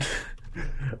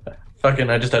 Fucking,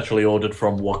 I just actually ordered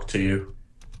from Wok to You.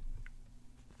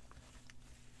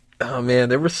 Oh man,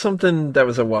 there was something that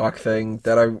was a wok thing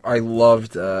that I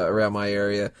loved around my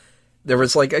area. There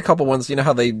was like a couple ones, you know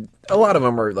how a lot of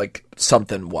them are like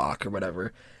something wok or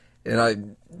whatever. And I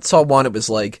saw one, it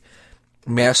was like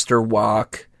Master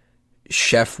Wok,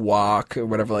 Chef Wok, or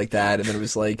whatever like that. And then it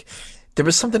was like, there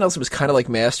was something else that was kind of like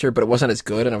Master, but it wasn't as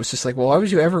good. And I was just like, well, why would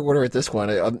you ever order at this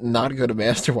one? Not go to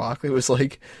Master Wok. It was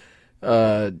like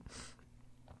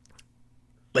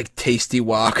Tasty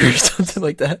Wok or something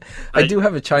like that. I do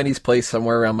have a Chinese place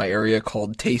somewhere around my area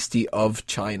called Tasty of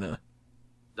China.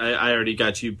 I already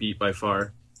got you beat by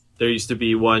far. There used to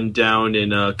be one down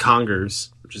in Congers,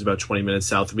 which is about 20 minutes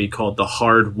south of me, called the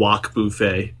Hard Wok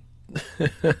Buffet.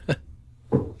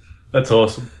 That's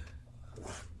awesome.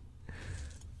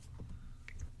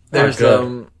 There's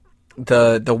the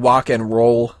wok and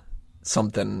roll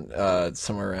something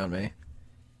somewhere around me.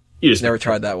 You just never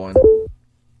tried that one.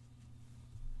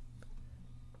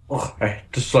 Oh, I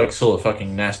just saw the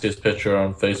fucking nastiest picture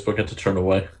on Facebook. I had to turn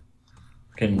away.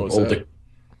 And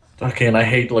I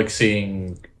hate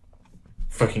seeing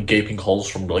fucking gaping holes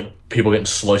from people getting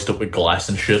sliced up with glass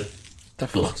and shit. The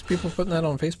fuck's people putting that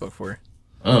on Facebook for?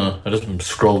 I just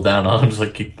scroll down on. I'm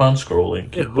just keep on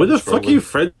scrolling. Yeah, who the fuck are you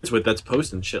friends with that's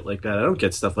posting shit like that? I don't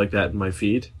get stuff like that in my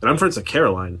feed. And I'm friends with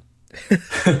Caroline.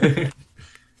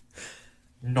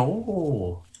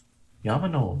 No,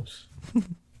 Yamanos.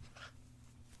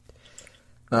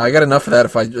 I got enough of that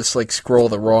if I just scroll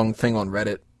the wrong thing on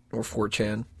Reddit or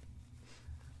 4chan.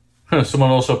 Someone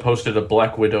also posted a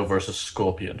Black Widow versus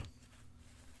Scorpion.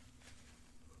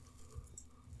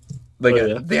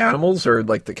 The animals or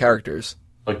the characters?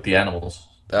 The animals.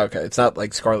 Okay, it's not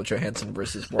like Scarlett Johansson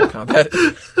versus Mortal Kombat.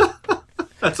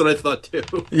 That's what I thought too.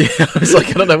 Yeah, I was I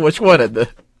don't know which one. I'm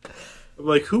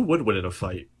who would win in a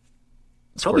fight?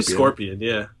 Probably Scorpion,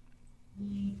 yeah.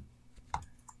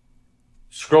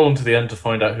 Scrolling to the end to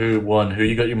find out who won. Who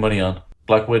you got your money on?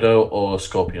 Black Widow or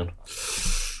Scorpion?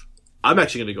 I'm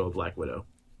actually going to go with Black Widow.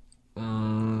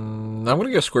 I'm going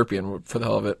to go Scorpion for the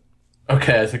hell of it.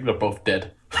 Okay, I think they're both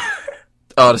dead.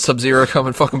 Oh, the Sub-Zero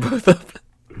coming fucking both up.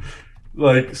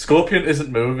 Scorpion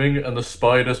isn't moving, and the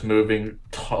spider's moving,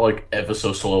 ever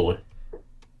so slowly.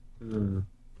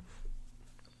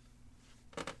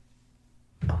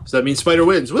 So that means Spider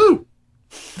wins. Woo!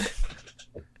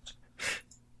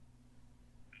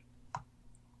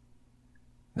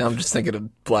 Now I'm just thinking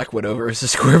of Black Widow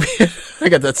versus Scorpion. I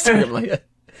got that stuck in my head.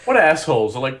 What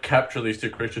assholes are capture these two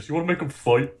creatures? You want to make them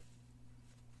fight?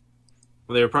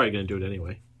 Well, they were probably going to do it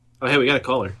anyway. Oh, hey, we got a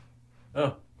caller.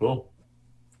 Oh, cool.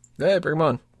 Hey, bring him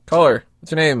on. Caller,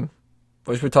 what's your name?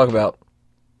 What should we talk about?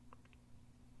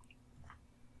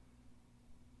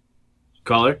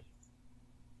 Caller?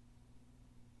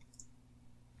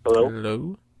 Hello?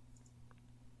 Hello?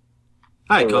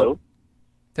 Hi, Hello? caller.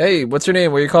 Hey, what's your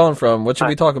name? Where are you calling from? What should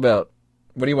we talk about?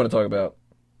 What do you want to talk about?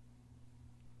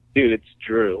 Dude, it's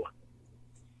Drew.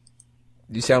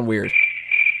 You sound weird.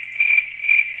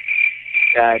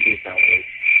 Yeah, I do sound weird.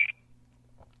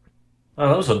 Oh,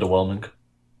 that was underwhelming.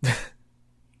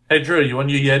 Hey, Drew, you on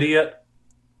your Yeti yet?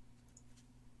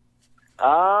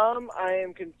 I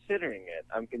am considering it.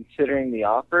 I'm considering the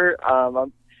offer.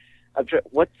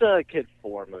 What's a kid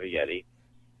form of a Yeti?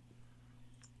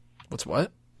 What's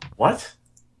what? What?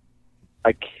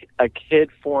 A kid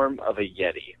form of a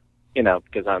Yeti.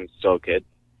 Because I'm still a kid.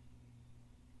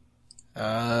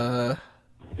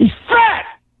 He's fat!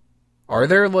 Are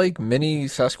there mini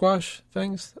Sasquatch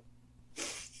things?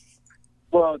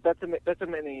 Well, that's a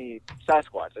mini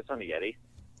Sasquatch. That's not a Yeti.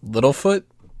 Littlefoot?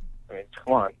 I mean,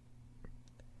 come on.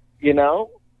 You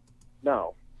know?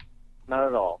 No, not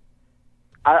at all.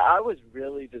 I was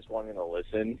really just wanting to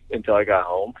listen until I got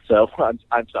home, so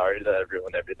I'm sorry that I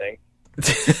ruined everything.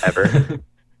 Ever.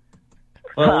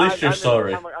 Well, at least you're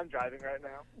sorry. I'm driving right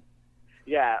now.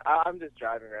 Yeah, I'm just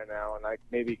driving right now, and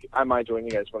I might join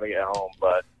you guys when I get home,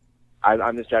 but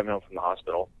I'm just driving home from the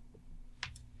hospital.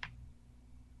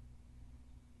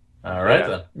 All right,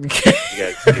 then. You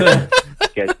guys.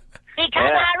 Because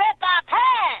I ripped our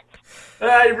pants!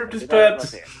 Ah, he ripped his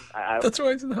pants. That's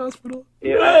why he's in the hospital.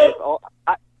 Yeah,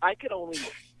 I could only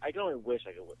wish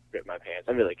I could rip my pants.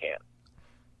 I really can't.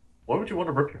 Why would you want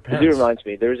to rip your It pants? reminds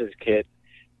me, there was this kid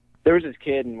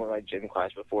in one of my gym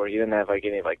class before. He didn't have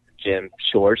any gym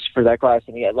shorts for that class,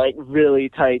 and he had really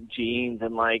tight jeans,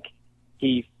 and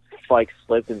he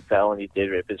slipped and fell, and he did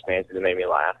rip his pants, and it made me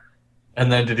laugh.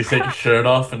 And then did he take his shirt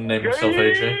off and name himself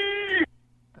AJ?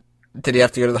 Did he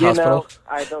have to go to the hospital?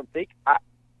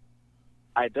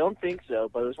 I don't think so,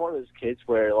 but it was one of those kids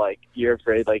where you're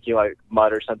afraid you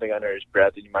mutter something under his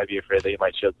breath, and you might be afraid that he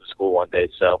might show up to school one day.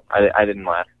 So I didn't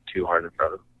laugh too hard in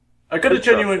front of him. I got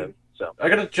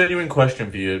a genuine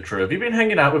question for you, Drew. Have you been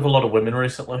hanging out with a lot of women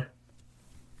recently?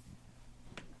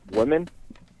 Women?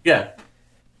 Yeah,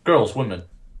 girls, women.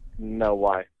 No,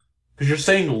 why? Because you're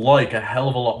saying a hell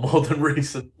of a lot more than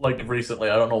recently.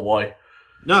 I don't know why.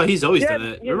 No, he's always done Yeah,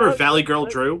 it. Remember Valley Girl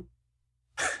Drew?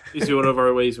 He's one of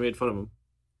our ways we made fun of him.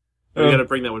 We gotta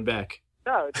bring that one back.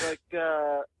 No, it's since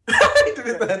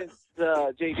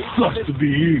JD. Sucks to be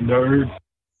you, nerd.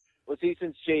 Well, see,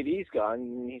 since JD's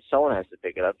gone, someone has to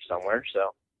pick it up somewhere.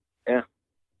 So, yeah.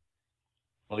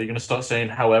 Well, are you going to start saying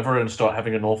however and start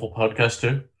having an awful podcast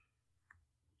too?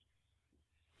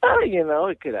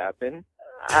 It could happen.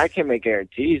 I can't make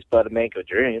guarantees, but a man could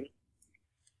dream.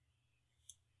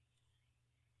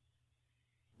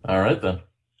 All right, then.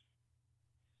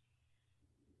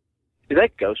 Is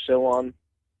that Ghost Show on?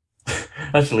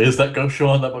 Actually, is that Ghost Show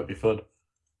on? That might be fun.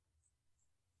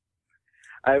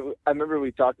 I remember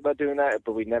we talked about doing that,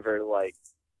 but we never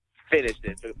finished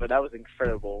it. But that was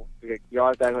incredible. You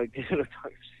always act like these are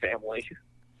family.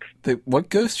 What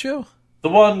ghost show?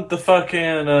 The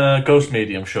fucking ghost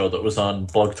medium show that was on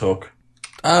Blog Talk.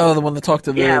 Oh, the one that talked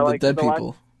to the dead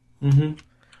people. Mm-hmm.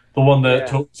 The one that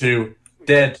talked to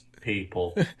dead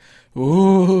people.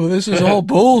 Ooh, this is all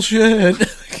bullshit.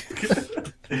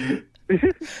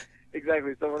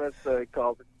 Exactly. Someone has to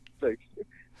call.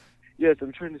 Yes,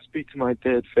 I'm trying to speak to my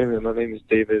dead family. My name is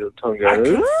David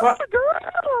Otunga.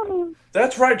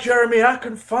 That's right, Jeremy. I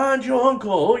can find your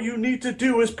uncle. All you need to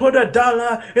do is put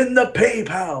 $1 in the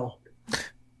PayPal.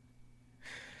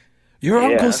 Your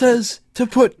uncle says to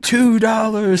put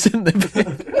 $2 in the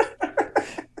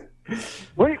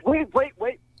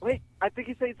Wait. I think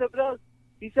he's saying something else.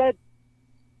 He said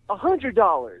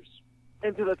 $100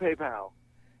 into the PayPal.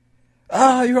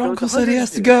 Ah, your uncle said he has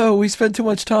to go. We spent too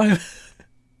much time.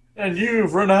 And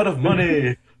you've run out of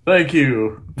money. Thank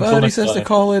you. But he says to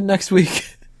call in next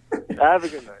week. Have a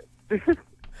good night.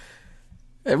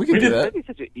 Hey, we can do that. That'd be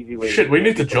such an easy way. Shit, we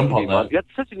need to jump on that. That's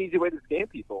such an easy way to scam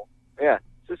people. Yeah,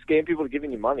 just scam people to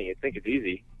giving you money. I think it's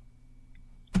easy.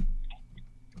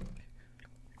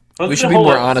 We should be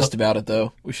more honest about it,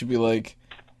 though. We should be like,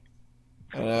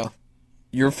 I don't know,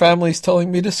 your family's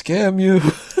telling me to scam you.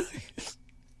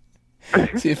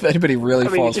 See if anybody really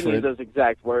falls you for use it. those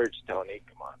exact words, Tony.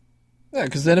 Come on. Yeah,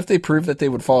 because then if they prove that they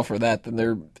would fall for that, then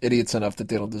they're idiots enough that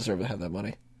they don't deserve to have that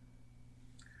money.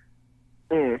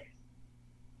 Mm.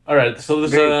 All right, so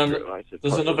there's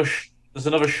There's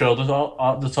another show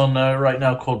that's on right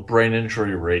now called Brain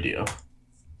Injury Radio.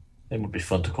 It would be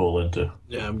fun to call into.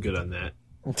 Yeah, I'm good on that.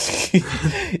 I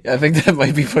think that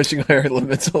might be pushing our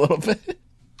limits a little bit.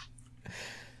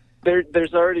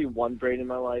 There's already one brain in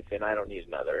my life, and I don't need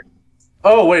another.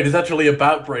 Oh wait, it's actually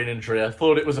about brain injury. I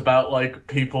thought it was about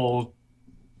people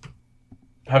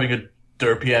having a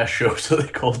derpy ass show, so they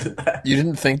called it that. You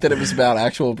didn't think that it was about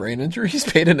actual brain injuries?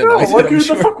 Peyton and No, I did, who I'm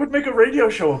sure. the fuck would make a radio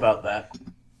show about that?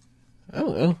 I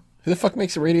don't know. Who the fuck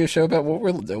makes a radio show about what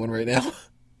we're doing right now?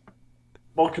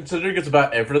 Well, considering it's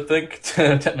about everything,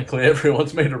 technically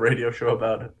everyone's made a radio show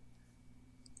about it.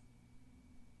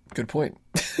 Good point.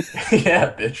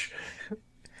 Yeah, bitch.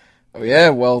 Oh yeah,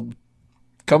 well,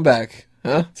 come back,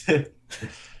 huh? How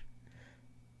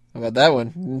about that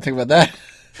one? Didn't think about that.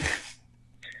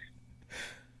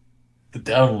 The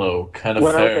down low, kind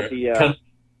of fair.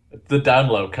 The down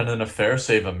low, can an affair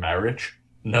save a marriage?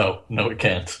 No, it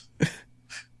can't.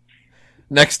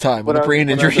 Next time with a brain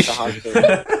injury.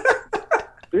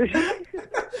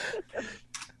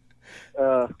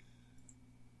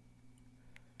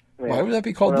 Why would that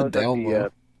be called when I the was at down low?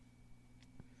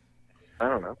 I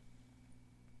don't know.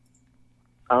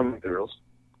 I don't know the rules.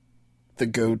 The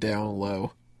go down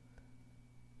low.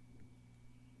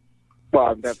 Well,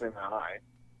 I'm definitely not high.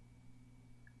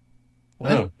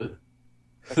 What? Oh,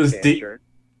 That's there's, damn D- sure.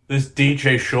 there's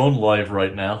DJ Sean live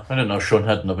right now. I didn't know Sean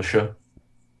had another show.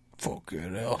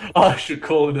 Fucking hell. Oh, I should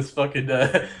call it this fucking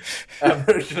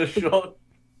version of Sean.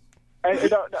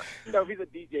 No, if he's a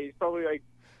DJ, he's probably like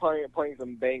playing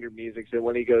some banger music. So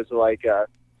when he goes to like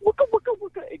wooka wooka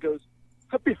wooka, it goes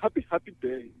happy happy happy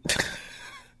day.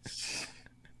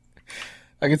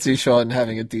 I could see Sean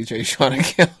having a DJ Sean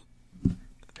account.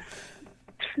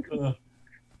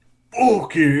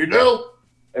 Okay, now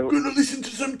And gonna listen to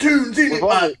some tunes, ain't with it, all,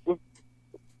 man?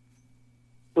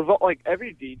 with all, like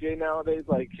every DJ nowadays,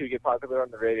 like who get popular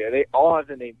on the radio, they all have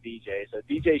the name DJ. So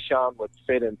DJ Sean would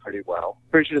fit in pretty well.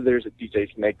 Pretty sure there's a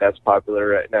DJ Snake that's popular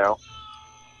right now.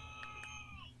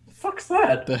 The fuck's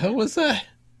that? The hell was that?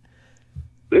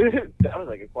 That was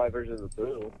like a quiet version of the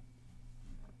Boo.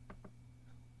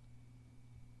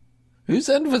 Whose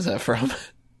end was that from?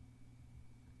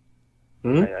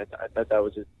 I thought that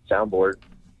was his soundboard.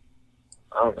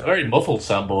 I don't know. Very muffled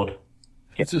soundboard.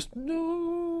 It's just,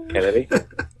 no. Kennedy.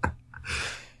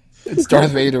 It's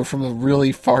Darth Vader from a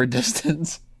really far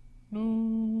distance.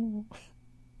 No.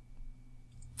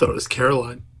 Thought it was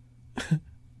Caroline.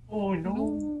 Oh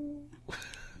no.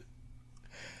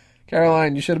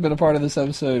 Caroline, you should have been a part of this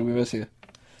episode. We miss you.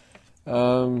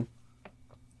 No.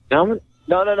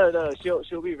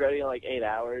 She'll be ready in like 8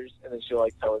 hours, and then she'll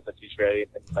like tell us that she's ready,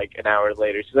 and then, like an hour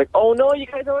later, she's like, "Oh no, you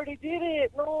guys already did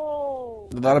it! No."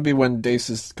 That'll be when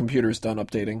Dace's computer's done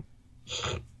updating.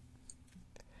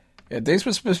 Yeah, Dace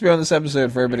was supposed to be on this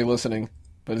episode for everybody listening,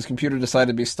 but his computer decided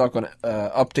to be stuck on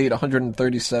update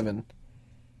 137.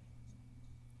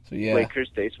 So yeah. Wait, Chris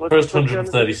Dace, what's First what's he on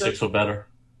this 136 episode? or better.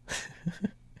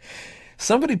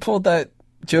 Somebody pulled that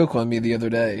joke on me the other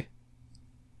day,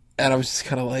 and I was just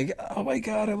kind of like, "Oh my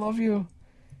god, I love you."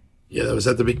 Yeah, that was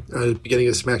at the beginning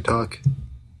of Smack Talk.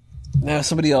 No,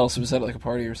 somebody else. It was at like a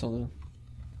party or something.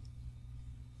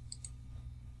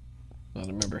 I don't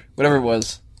remember. Whatever it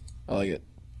was, I like it.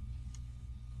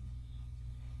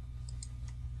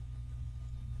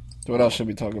 So what else should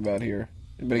we talk about here?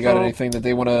 Anybody got anything that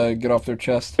they want to get off their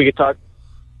chest? We could talk.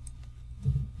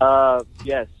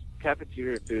 Yes,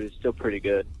 cafeteria food is still pretty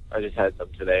good. I just had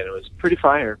some today, and it was pretty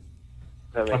fire.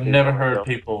 I've never heard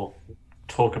people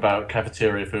talk about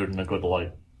cafeteria food in a good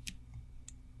light.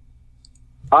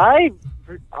 I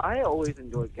always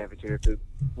enjoyed cafeteria food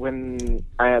when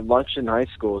I had lunch in high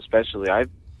school, especially.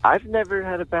 I've never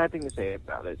had a bad thing to say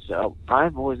about it, so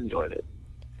I've always enjoyed it.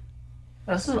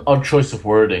 That's an odd choice of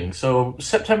wording. So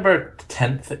September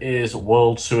 10th is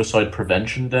World Suicide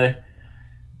Prevention Day.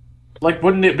 Like,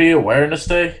 wouldn't it be Awareness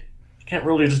Day? You can't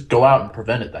really just go out and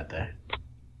prevent it that day.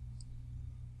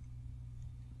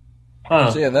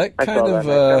 So yeah, that I kind saw of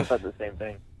that. I thought the same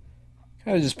thing.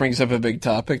 kind of just brings up a big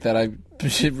topic that I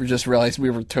just realized we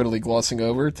were totally glossing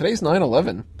over. Today's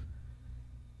 9/11.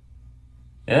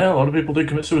 Yeah, a lot of people do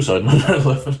commit suicide on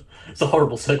 9/11. It's a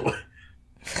horrible segue.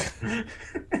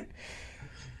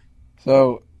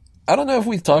 So I don't know if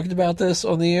we've talked about this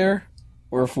on the air,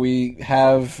 or if we've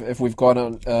gone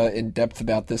on in depth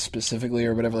about this specifically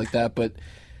or whatever like that. But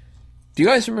do you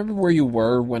guys remember where you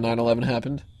were when 9/11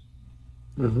 happened?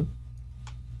 Mm-hmm.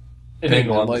 In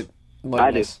England. Enlighten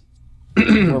I do. us.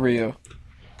 Where were you?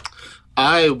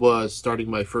 I was starting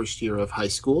my first year of high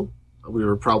school. We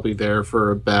were probably there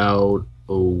for about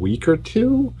a week or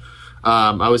two.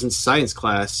 I was in science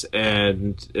class,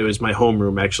 and it was my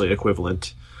homeroom actually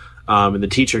equivalent. And the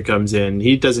teacher comes in.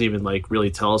 He doesn't even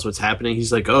really tell us what's happening.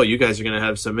 He's like, "Oh, you guys are going to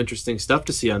have some interesting stuff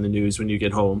to see on the news when you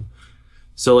get home."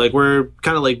 So we're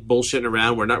kind of bullshitting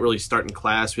around. We're not really starting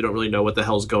class. We don't really know what the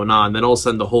hell's going on. Then all of a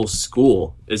sudden the whole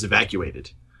school is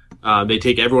evacuated. They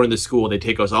take everyone in the school. They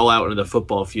take us all out into the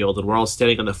football field, and we're all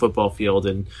standing on the football field,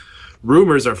 and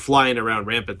rumors are flying around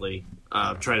rampantly,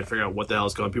 trying to figure out what the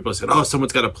hell's going on. People are saying, "Oh,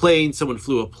 someone's got a plane. Someone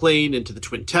flew a plane into the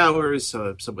Twin Towers.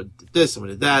 Someone did this, someone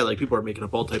did that." People are making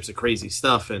up all types of crazy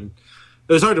stuff, and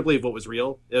it was hard to believe what was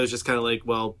real. It was just kind of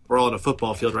well, we're all on a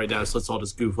football field right now, so let's all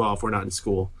just goof off. We're not in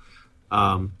school.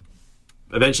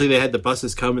 Eventually they had the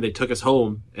buses come and they took us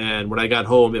home. And when I got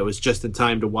home, it was just in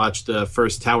time to watch the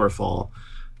first tower fall.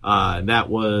 And that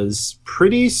was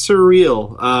pretty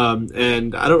surreal.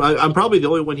 And I'm probably the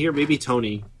only one here, maybe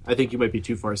Tony. I think you might be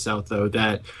too far south though,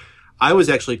 that I was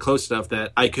actually close enough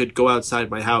that I could go outside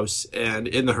my house and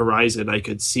in the horizon, I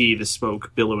could see the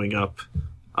smoke billowing up.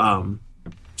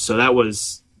 So that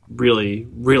was really,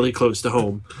 really close to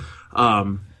home.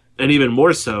 And even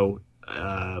more so,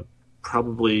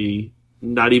 probably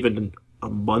not even a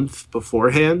month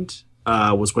beforehand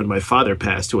was when my father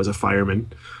passed, who was a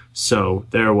fireman. So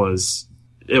it was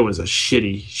a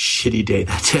shitty day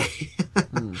that day.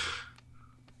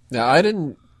 Now, I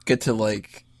didn't get to,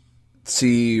 like,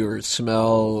 see or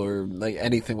smell or, like,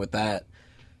 anything with that.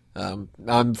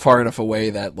 I'm far enough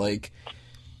away that, like,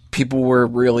 people were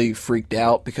really freaked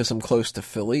out because I'm close to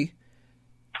Philly.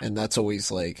 And that's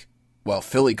always, like, well,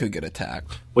 Philly could get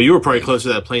attacked. Well, you were probably close to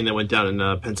that plane that went down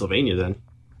in Pennsylvania then.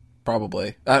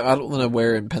 Probably. I don't know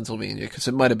where in Pennsylvania, because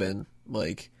it might have been,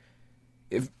 like,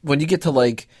 when you get to,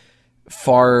 like,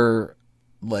 far,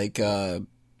 like,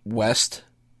 west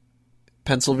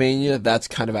Pennsylvania, that's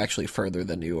kind of actually further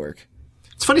than New York.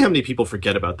 It's funny how many people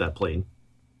forget about that plane.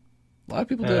 A lot of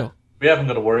people do. We haven't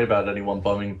got to worry about anyone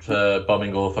bombing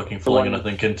or fucking flying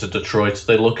anything into Detroit.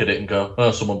 They look at it and go, oh,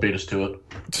 someone beat us to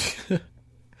it.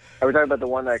 Are we talking about the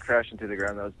one that crashed into the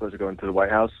ground that was supposed to go into the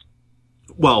White House?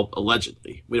 Well,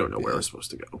 allegedly. We don't know where it was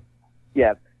supposed to go.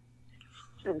 Yeah.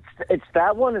 It's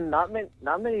that one, and not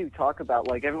many talk about,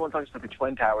 like, everyone talks about the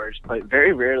Twin Towers, but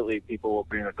very rarely people will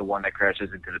bring up the one that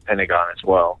crashes into the Pentagon as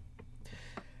well.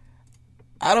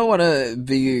 I don't want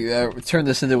to turn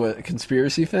this into a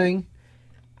conspiracy thing.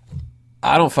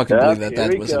 I don't fucking believe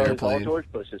that was an airplane. It's all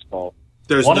George Bush's fault.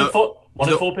 There's one in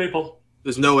four people.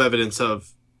 There's no evidence of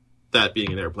that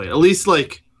being an airplane. At least,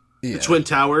 like, the Twin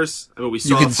Towers. I mean, we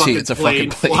saw a fucking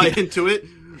plane fly into it.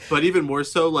 But even more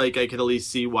so, like, I can at least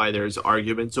see why there's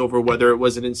arguments over whether it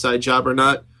was an inside job or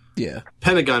not. Yeah.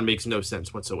 Pentagon makes no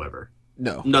sense whatsoever.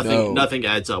 Nothing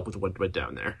adds up with what went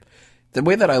down there. The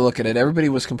way that I look at it, everybody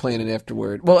was complaining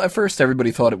afterward. Well, at first everybody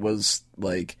thought it was,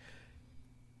 like,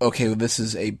 okay, well, this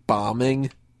is a bombing.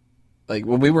 Like,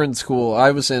 when we were in school, I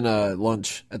was in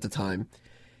lunch at the time,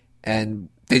 and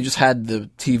they just had the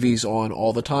TVs on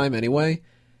all the time anyway.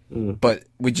 But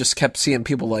we just kept seeing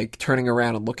people, like, turning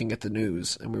around and looking at the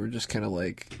news, and we were just kind of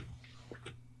like,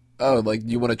 oh, like,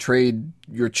 you want to trade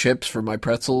your chips for my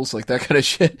pretzels? Like, that kind of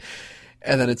shit.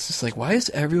 And then it's just like, why is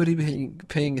everybody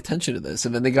paying attention to this?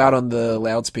 And then they got on the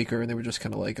loudspeaker, and they were just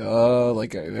kind of like, oh,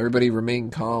 like, everybody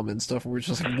remain calm and stuff. And we're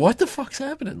just like, what the fuck's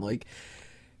happening? Like,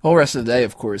 the whole rest of the day,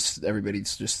 of course,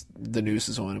 everybody's just, the news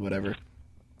is on and whatever.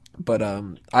 But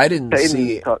I didn't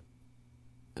see...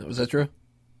 Was that true?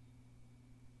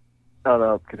 Oh,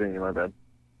 no, continue, my bad.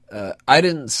 I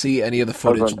didn't see any of the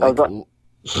footage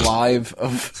live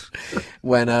of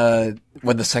when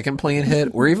the second plane hit,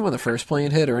 or even when the first plane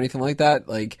hit, or anything like that.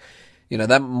 Like, you know,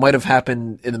 that might have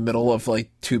happened in the middle of, like,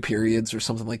 2 periods or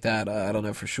something like that. I don't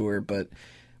know for sure, but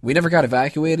we never got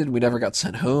evacuated. We never got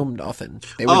sent home. Nothing.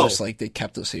 They were just like, they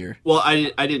kept us here. Well,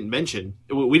 I didn't mention,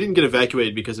 we didn't get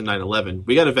evacuated because of 9/11.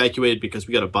 We got evacuated because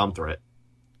we got a bomb threat.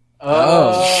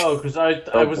 Oh, because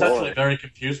I was actually very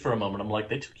confused for a moment. I'm like,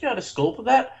 they took you out of school for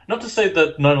that? Not to say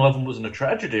that 9/11 wasn't a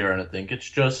tragedy or anything. It's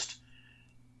just,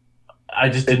 I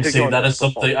just didn't see that as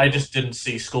something. I just didn't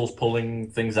see schools pulling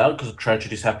things out because of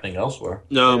tragedies happening elsewhere.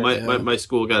 No, my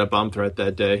school got a bomb threat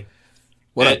that day.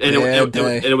 And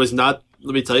it was not,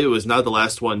 let me tell you, it was not the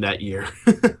last one that year.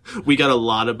 We got a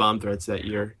lot of bomb threats that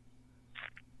year.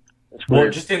 Well,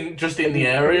 just in the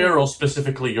area, or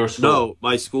specifically your school? No,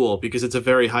 my school, because it's a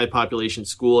very high population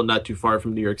school and not too far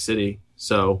from New York City.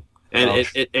 So, and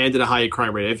it and at a high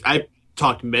crime rate. I've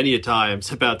talked many a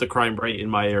times about the crime rate in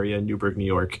my area in Newburgh, New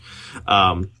York,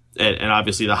 and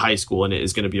obviously the high school in it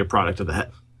is going to be a product of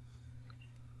that.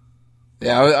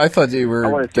 Yeah, I thought you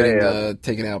were getting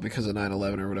taken out because of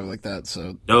 9/11 or whatever like that.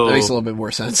 So that makes a little bit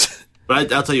more sense.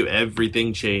 But I'll tell you,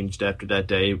 everything changed after that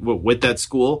day with that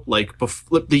school. Like,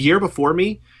 the year before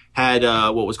me had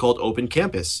what was called open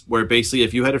campus, where basically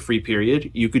if you had a free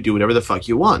period, you could do whatever the fuck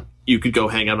you want. You could go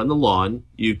hang out on the lawn.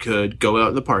 You could go out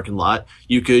in the parking lot.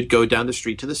 You could go down the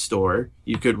street to the store.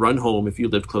 You could run home if you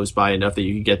lived close by enough that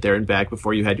you could get there and back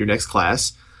before you had your next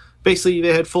class. Basically,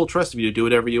 they had full trust of you to do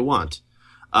whatever you want.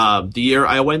 The year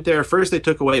I went there, first they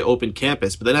took away open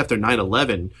campus, but then after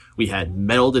 9/11, we had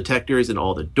metal detectors in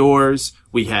all the doors.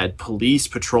 We had police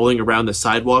patrolling around the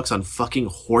sidewalks on fucking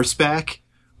horseback.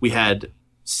 We had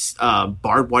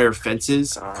barbed wire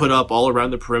fences put up all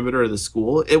around the perimeter of the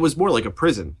school. It was more like a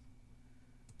prison.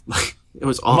 It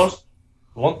was awful.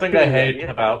 One thing I hate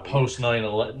about post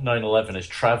 9/11 is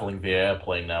traveling via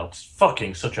airplane now. It's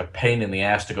fucking such a pain in the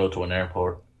ass to go to an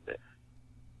airport.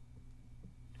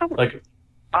 Like,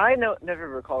 I never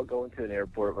recall going to an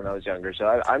airport when I was younger, so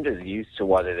I'm just used to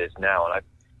what it is now. And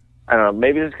I don't know,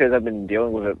 maybe it's because I've been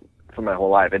dealing with it for my whole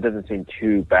life. It doesn't seem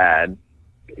too bad.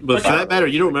 But for that matter,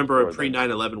 you don't remember a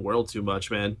pre-9/11 world too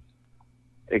much, man.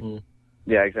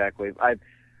 Yeah, exactly.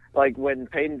 Like when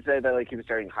Peyton said that, like, he was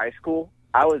starting high school,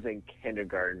 I was in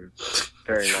kindergarten.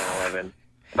 during 9/11.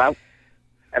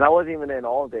 And I wasn't even in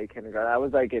all day kindergarten. I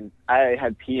was like I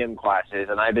had PM classes,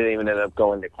 and I didn't even end up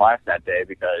going to class that day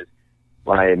because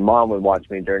my mom would watch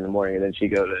me during the morning, and then she'd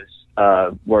go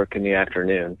to work in the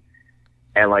afternoon.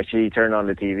 And like she turned on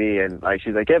the TV, and like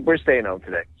she's like, "Yep, we're staying home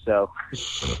today." So,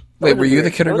 wait, were you the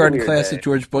kindergarten class that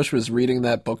George Bush was reading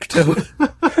that book to?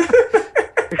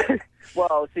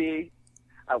 Well, see,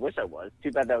 I wish I was.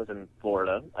 Too bad that was in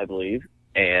Florida, I believe.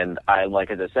 And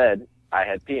like I just said, I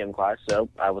had PM class, so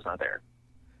I was not there.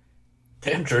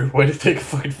 Damn, Drew, way to take a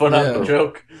fucking fun out of the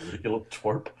joke. You little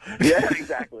twerp. Yeah,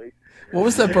 exactly. What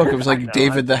was that book? It was like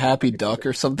David the Happy Duck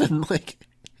or something like.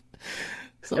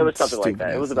 It was something like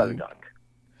that. It was about a duck.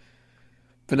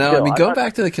 But now, I mean, going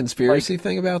back to the conspiracy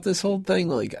thing about this whole thing,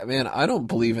 like, man, I don't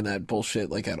believe in that bullshit,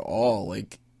 like, at all.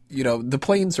 Like, you know, the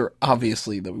planes are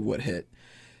obviously what hit,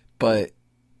 but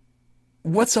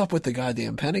what's up with the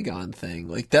goddamn Pentagon thing?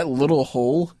 Like, that little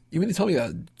hole, you mean to tell me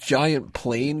a giant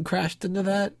plane crashed into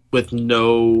that? With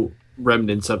no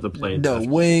remnants of the plane. No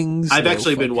wings. I've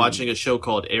actually been watching a show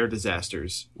called Air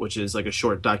Disasters, which is like a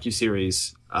short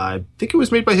docuseries. I think it was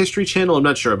made by History Channel, I'm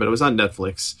not sure, but it was on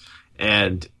Netflix.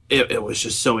 And it was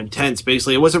just so intense.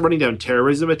 Basically, it wasn't running down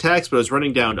terrorism attacks, but it was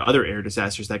running down other air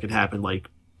disasters that could happen, like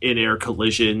in-air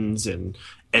collisions and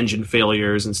engine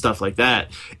failures and stuff like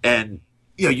that. And,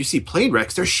 you know, you see plane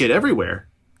wrecks, there's shit everywhere.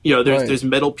 You know, there's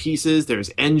metal pieces, there's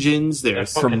engines,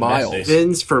 there's for miles.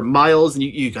 fins for miles, and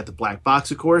you got the black box,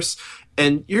 of course.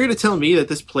 And you're going to tell me that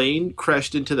this plane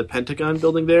crashed into the Pentagon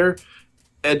building there?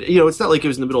 And, you know, it's not like it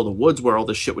was in the middle of the woods where all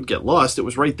this shit would get lost. It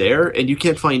was right there, and you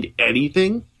can't find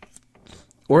anything.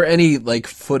 Or any, like,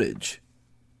 footage.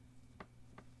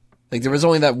 Like, there was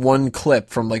only that one clip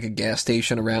from, like, a gas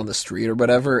station around the street or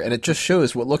whatever, and it just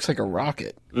shows what looks like a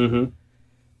rocket. Mm-hmm.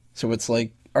 So it's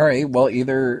like, all right, well,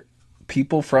 either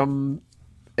people from...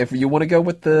 If you want to go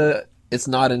with the it's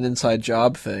not an inside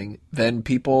job thing, then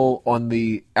people on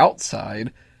the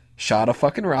outside shot a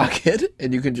fucking rocket,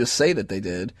 and you can just say that they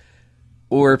did.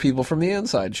 Or people from the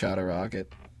inside shot a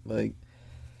rocket. Like,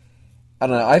 I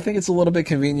don't know. I think it's a little bit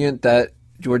convenient that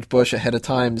George Bush ahead of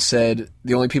time said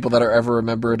the only people that are ever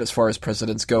remembered as far as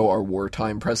presidents go are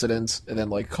wartime presidents, and then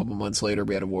like a couple months later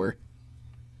we had a war.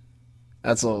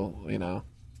 That's all, you know.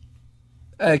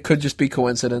 It could just be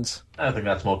coincidence. I think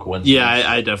that's more coincidence. Yeah,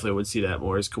 I definitely would see that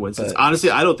more as coincidence. But, honestly,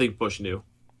 I don't think Bush knew.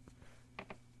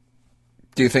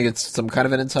 Do you think it's some kind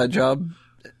of an inside job?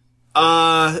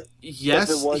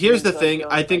 Yes. Here's the thing.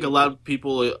 I think a lot of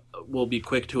people will be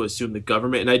quick to assume the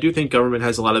government, and I do think government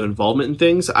has a lot of involvement in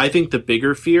things. I think the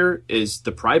bigger fear is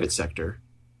the private sector.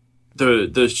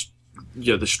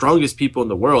 The strongest people in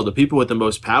the world, the people with the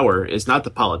most power, is not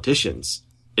the politicians.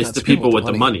 It's the people with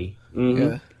the money. Mm-hmm.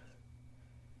 Yeah.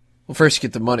 Well, first you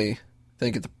get the money, then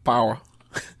you get the power.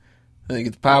 Then you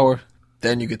get the power,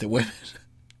 then you get the women.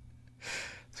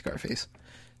 Scarface.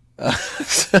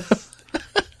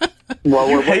 Well,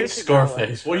 you hate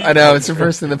Scarface. I know, it's the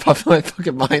first thing that popped in my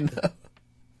fucking mind, though.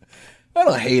 I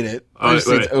don't hate it. I just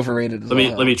think it's overrated as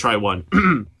well. Let me try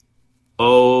one.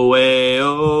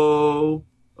 Oh-way-oh,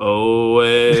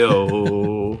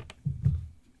 oh-way-oh.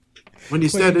 When you're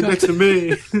standing next to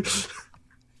me.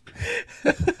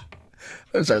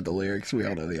 Those aren't the lyrics. We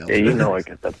all know the album. Yeah, you know I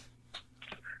get the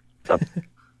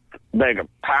mega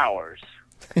powers.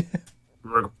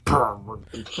 When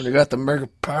you got the mega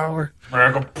power.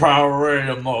 Mega power,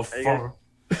 you motherfucker.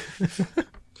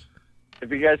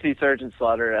 If you guys see Sergeant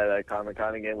Slaughter at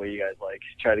Comic-Con again, where you guys like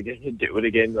try to get him to do it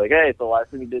again, like, hey, it's the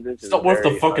last time you did this. It's not worth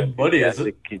the fucking money, is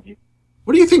it?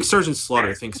 What do you think Sergeant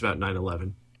Slaughter thinks about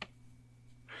 9/11?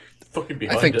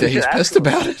 I think that he's pissed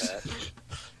about it.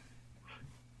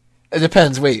 It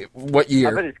depends. Wait, what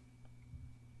year?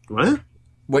 What?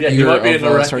 What year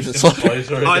of Sergeant Slaughter?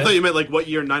 Oh, I thought you meant like what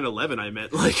year 9/11. I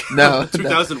meant like no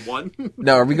 2001.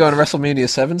 No, are we going to WrestleMania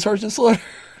 7 Sergeant Slaughter?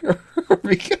 Are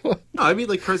we going? No, I mean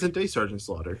like present day Sergeant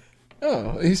Slaughter.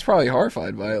 Oh, he's probably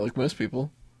horrified by it, like most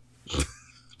people.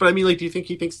 But I mean, like, do you think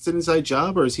he thinks it's an inside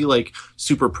job, or is he like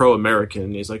super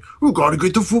pro-American? He's like, we gotta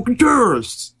get the fucking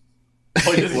terrorists.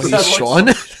 Oh, he's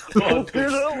Sean? Fuck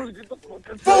it out, I'm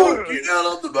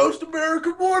the most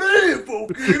American one here,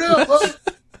 fuck it out,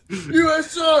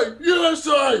 USA!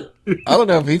 USA! I don't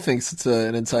know if he thinks it's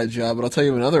an inside job, but I'll tell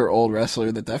you another old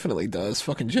wrestler that definitely does.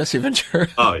 Fucking Jesse Ventura.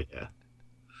 Oh, yeah.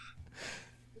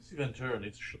 Jesse Ventura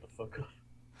needs to shut the fuck up.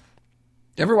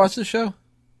 You ever watch the show?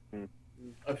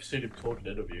 I've seen him talk in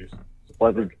interviews.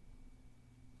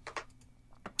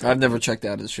 I've never checked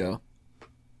out his show. I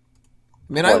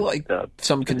mean, I like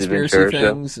some conspiracy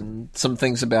things and some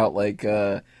things about, like,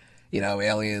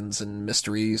 aliens and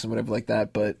mysteries and whatever like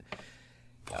that, but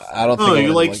I don't think. Oh, I'll you end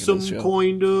up like liking some this show.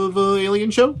 kind of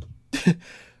alien show?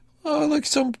 I like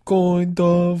some kind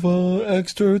of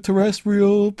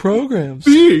extraterrestrial programs.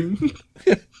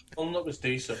 One that was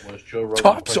decent was Joe Rogan.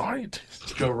 Top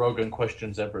scientist. Joe Rogan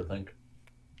questions everything.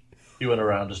 He went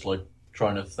around just like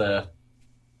trying to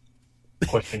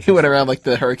question. He went around like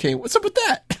the hurricane. What's up with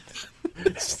that?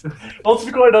 Well, to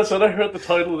be quite honest, when I heard the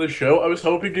title of the show, I was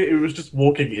hoping it was just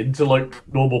walking into like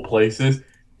normal places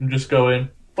and just going,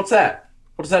 "What's that?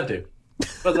 What does that do?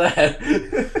 What's that?"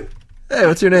 Hey,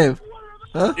 what's your name?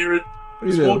 Huh?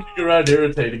 Just walking around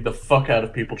irritating the fuck out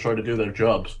of people trying to do their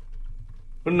jobs.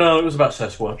 But no, it was about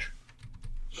Sasquatch.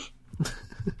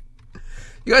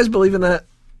 You guys believe in that?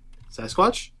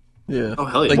 Sasquatch? Yeah. Oh,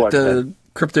 hell yeah. Like the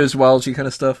cryptozoology kind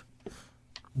of stuff?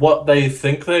 Whatever they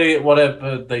think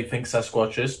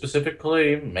Sasquatch is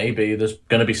specifically, maybe there's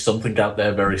going to be something out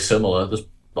there very similar. There's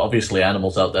obviously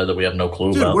animals out there that we have no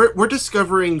clue Dude, about. we're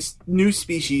discovering new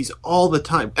species all the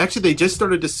time. Actually, they just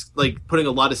started putting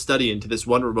a lot of study into this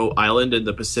one remote island in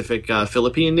the Pacific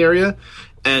Philippine area,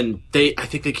 and I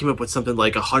think they came up with something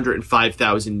like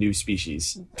 105,000 new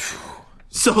species.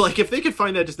 So, like, if they could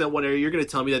find that just in that one area, you're going to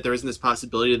tell me that there isn't this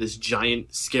possibility of this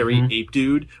giant, scary ape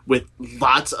dude with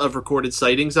lots of recorded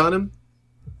sightings on him?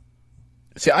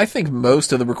 See, I think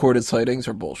most of the recorded sightings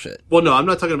are bullshit. Well, no, I'm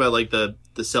not talking about, like, the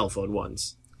cell phone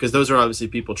ones, because those are obviously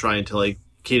people trying to, like,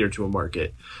 cater to a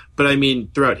market. But, I mean,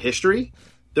 throughout history,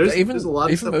 there's a lot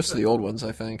of even stuff. most of the old ones,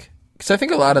 I think. Because I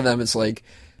think a lot of them is, like,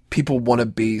 people want to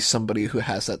be somebody who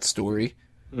has that story.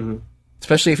 Mm-hmm.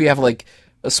 Especially if you have, like,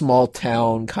 a small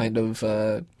town kind of,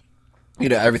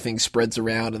 everything spreads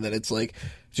around, and then it's like,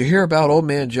 did you hear about Old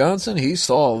Man Johnson? He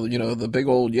saw, the big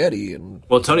old Yeti. And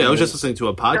Well, Tony, I was just listening to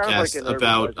a podcast like an urban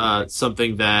about legend.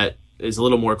 something that is a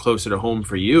little more closer to home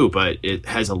for you, but it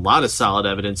has a lot of solid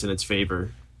evidence in its favor.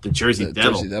 The Jersey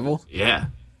Devil. Jersey Devil? Yeah.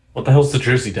 What the hell's the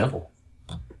Jersey Devil?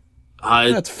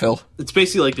 That's Phil. It's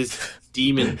basically like this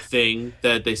demon thing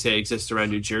that they say exists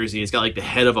around New Jersey. It's got like the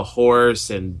head of a horse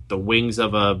and the wings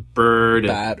of a bird.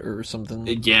 Bat or something.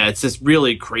 Yeah, it's this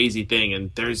really crazy thing,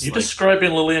 and there's You like,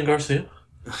 describing Lillian Garcia?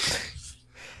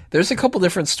 There's a couple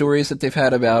different stories that they've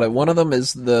had about it. One of them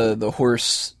is the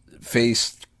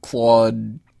horse-faced,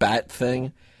 clawed bat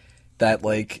thing that,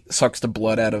 like, sucks the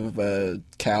blood out of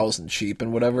cows and sheep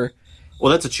and whatever.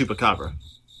 well, that's a chupacabra.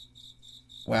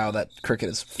 Wow, that cricket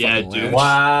is fucking Yeah, dude. loud.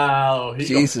 Wow, he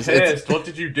Jesus, got pissed. What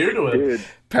did you do to him? Dude,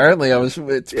 Apparently,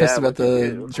 it's pissed about what did you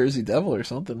the do? Jersey Devil or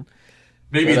something.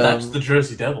 Maybe But, that's the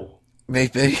Jersey Devil.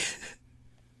 Maybe.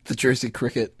 The Jersey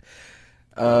cricket.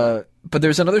 But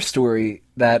there's another story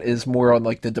that is more on,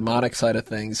 like, the demonic side of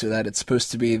things, so that it's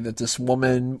supposed to be that this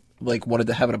woman, like, wanted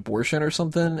to have an abortion or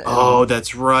something. And Oh,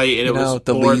 that's right. And it was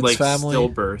the born Leeds like family?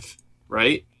 stillbirth,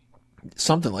 right?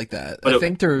 something like that. But I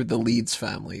think they're the Leeds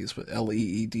families, with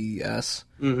Leeds.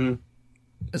 Mm-hmm.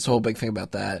 It's a whole big thing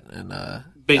about that. And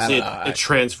Basically, I don't know, it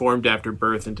transformed after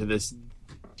birth into this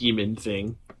demon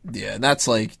thing. yeah, and that's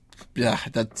like, yeah,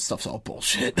 that stuff's all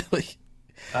bullshit. Like,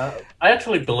 I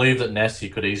actually believe that Nessie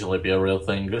could easily be a real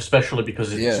thing, especially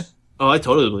because it's yeah. Oh, I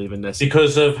totally believe in this.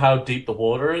 because of how deep the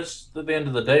water is. At the end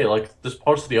of the day, like there's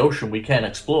parts of the ocean we can't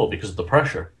explore because of the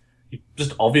pressure. You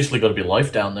just obviously got to be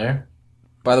life down there.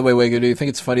 By the way, Wago, do you think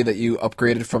it's funny that you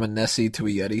upgraded from a Nessie to a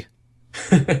Yeti?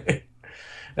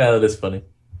 Yeah, that is funny.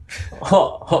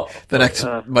 The next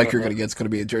mic you're going to get is going to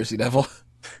be a Jersey Devil.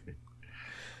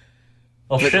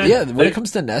 Oh, But shit. yeah, when it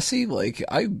comes to Nessie, like,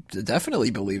 I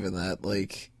definitely believe in that.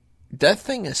 Like, that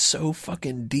thing is so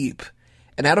fucking deep.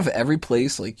 And out of every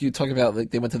place, like, you talk about,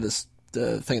 like, they went to this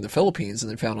thing in the Philippines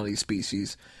and they found all these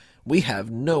species. We have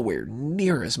nowhere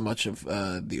near as much of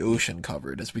the ocean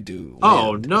covered as we do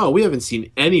Oh, land. no, we haven't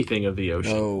seen anything of the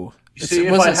ocean. No. see, It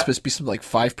if wasn't I supposed to be something like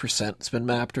 5% it's been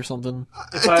mapped or something.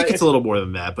 I think it's a little more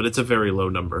than that, but it's a very low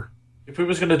number. If we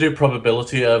was going to do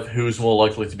probability of who's more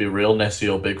likely to be real, Nessie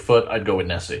or Bigfoot, I'd go with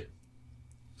Nessie.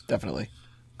 Definitely.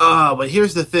 But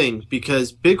here's the thing,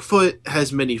 because Bigfoot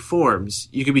has many forms.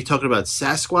 You could be talking about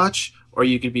Sasquatch, or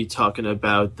you could be talking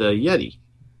about the Yeti.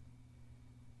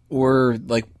 Or,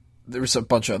 like, there's a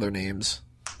bunch of other names.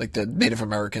 Like, the Native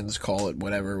Americans call it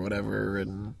whatever,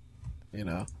 and, you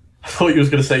know. I thought you was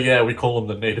going to say, yeah, we call them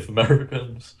the Native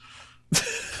Americans.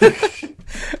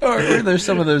 Or there's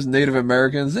some of those Native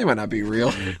Americans, they might not be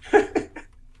real.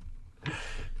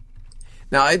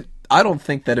 Now, I don't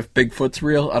think that if Bigfoot's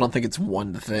real, I don't think it's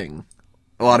one thing.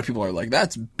 A lot of people are like,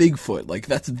 that's Bigfoot, like,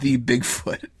 that's the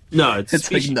Bigfoot. No, it's It's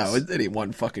species. like, no, it ain't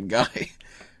one fucking guy.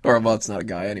 Or, well, it's not a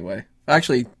guy anyway.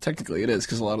 Actually, technically it is,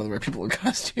 because a lot of them are people in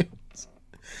costumes.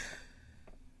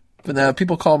 But now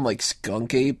people call them, like,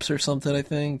 skunk apes or something, I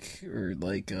think. Or,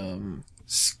 like,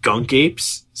 Skunk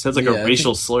apes? Sounds like Yeah, a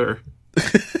racial slur.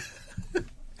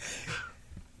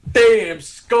 Damn,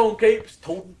 skunk apes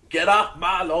told him, get off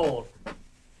my lawn.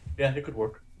 Yeah, it could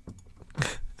work.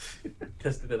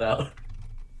 Tested it out.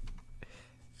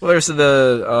 Well, there's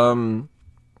the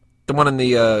one in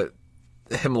the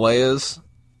Himalayas.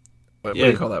 What do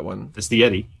you call that one? It's the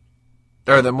Yeti.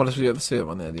 Or then what is the other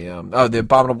one there? The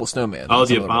Abominable Snowman. Oh, That's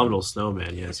the another Abominable one.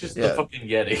 Snowman, yes. It's just Yeah. the fucking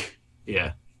Yeti.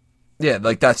 Yeah. Yeah,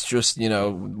 like that's just,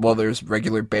 well, there's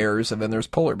regular bears and then there's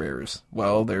polar bears.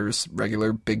 Well, there's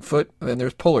regular Bigfoot and then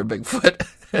there's polar Bigfoot.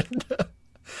 and,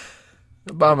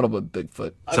 Abominable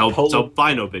Bigfoot. So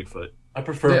albino Bigfoot. I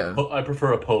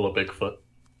prefer a polar Bigfoot.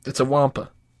 It's a Wampa.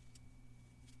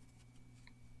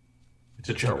 It's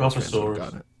a Star Wars fans would've Chickoposaurus.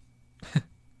 gotten it.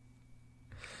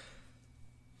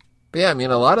 But yeah, I mean,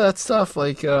 a lot of that stuff,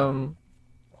 like, when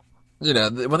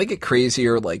they get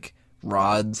crazier, like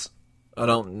rods, I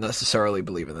don't necessarily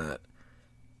believe in that.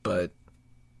 But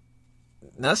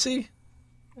Nessie,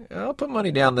 I'll put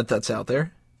money down that that's out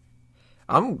there.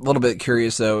 I'm a little bit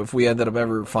curious, though, if we ended up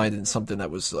ever finding something that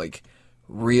was, like,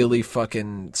 really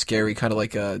fucking scary, kind of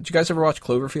like, did you guys ever watch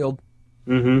Cloverfield?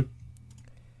 Mm-hmm.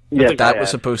 Yeah, That was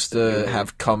supposed to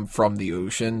have come from the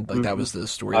ocean. Like, that was the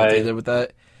story that they did with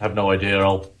that. I have no idea.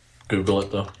 I'll Google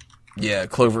it, though. Yeah,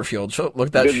 Cloverfield.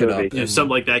 Look that Good shit movie. up. If and-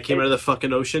 something like that came out of the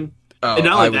fucking ocean. Oh, And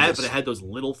not I only would that, just- but it had those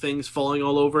little things falling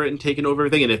all over it and taking over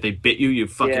everything. And if they bit you, you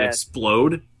fucking Yeah.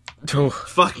 explode. Oh,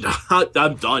 Fuck, no,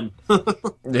 I'm done.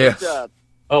 yeah,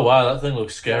 Oh, wow, that thing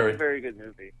looks That's a scary. very good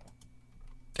movie.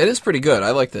 it is pretty good.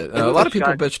 I liked it. A lot of people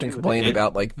shot- bitched and complained it-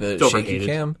 about like the it's shaky overhated.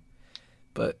 cam,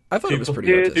 but I thought it was pretty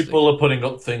People, artistic. people are putting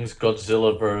up things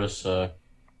Godzilla versus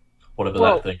whatever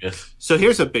Well- that thing is. So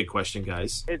here's a big question,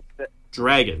 guys. It's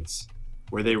Dragons.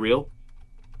 Were they real?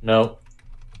 No.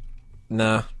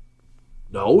 Nah,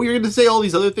 No, you're going to say all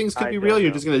these other things could I be don't real? You're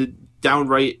know. just going to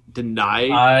downright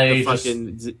deny the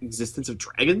fucking existence of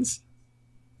dragons?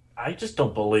 I just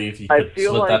don't believe you I could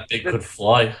feel that like big the- could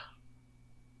fly.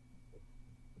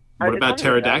 What it's about not even that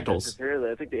pterodactyls?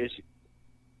 necessarily. I think the issue.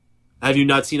 Have you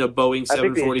not seen a Boeing I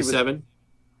think the issue 747?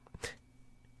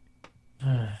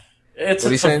 It's What are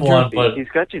a you tough saying, one, Drew? but He's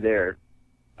got you there.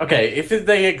 okay, if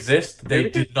they exist, they Maybe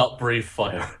they- did not breathe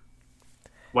fire.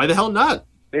 Why the hell not?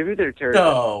 Maybe they're terrible.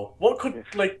 No. What could,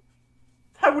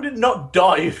 how would it not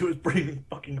die if it was breathing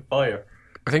fucking fire?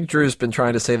 I think Drew's been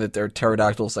trying to say that they're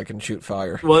pterodactyls that can shoot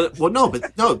fire. Well, no,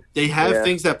 but no, they have Yeah.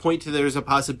 things that point to there's a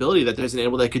possibility that there's an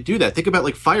animal that could do that. Think about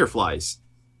like fireflies.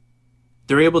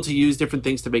 They're able to use different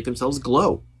things to make themselves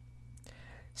glow.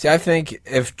 See, I think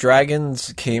if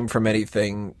dragons came from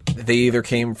anything, they either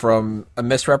came from a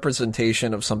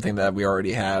misrepresentation of something that we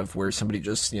already have, where somebody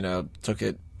just, took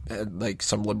it, had, like,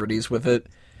 some liberties with it,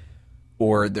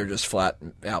 or they're just flat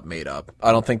out made up.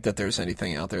 I don't think that there's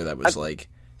anything out there that was, like,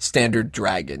 standard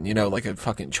dragon, like a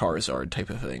fucking Charizard type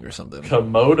of thing or something.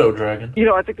 Komodo dragon.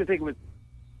 I think the thing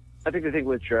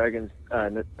with dragons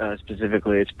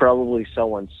specifically, it's probably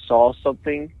someone saw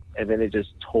something and then they just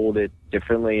told it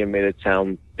differently and made it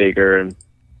sound bigger and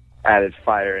added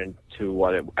fire into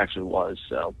what it actually was.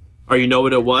 So, Or you know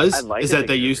what it was? I'd like Is to that think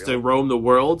they they're used to real. roam the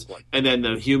world, and then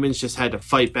the humans just had to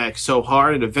fight back so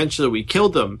hard, and eventually we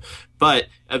killed them. But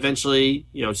eventually,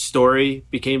 story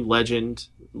became legend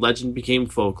became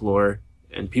folklore,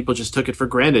 and people just took it for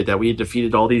granted that we had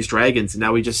defeated all these dragons, and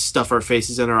now we just stuff our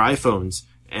faces in our iPhones,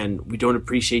 and we don't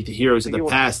appreciate the heroes of the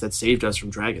past that saved us from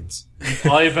dragons.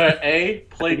 Either A,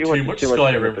 played You too went much too much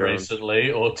Game of Skyrim Thrones.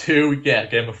 recently, or two,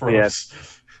 Game of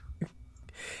Thrones.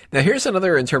 Now, here's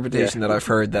another interpretation that I've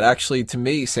heard that actually, to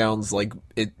me, sounds like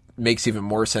it makes even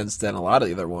more sense than a lot of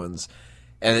the other ones.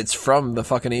 And it's from the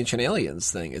fucking Ancient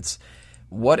Aliens thing. It's,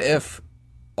 what if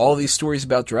all these stories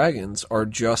about dragons are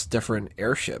just different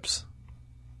airships?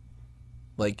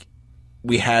 Like,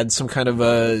 we had some kind of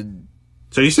a...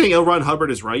 So you're saying L. Ron Hubbard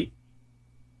is right?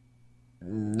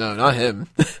 No, not him.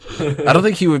 I don't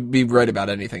think he would be right about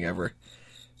anything ever.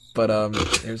 But,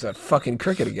 there's that fucking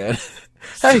cricket again.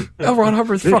 Hey, L. Ron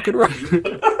Hubbard's fucking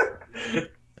right.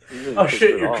 Oh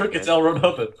shit, your cricket's L. Ron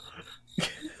Hubbard.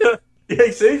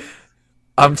 Yeah, see?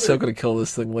 I'm so gonna kill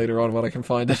this thing later on when I can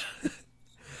find it.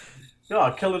 No,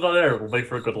 I'll kill it on air. We'll make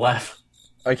for a good laugh.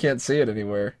 I can't see it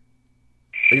anywhere.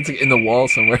 I think it's like in the wall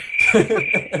somewhere.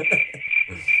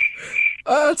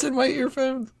 It's in my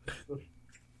earphones.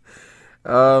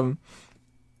 No,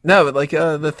 but like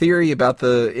the theory about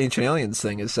the Ancient Aliens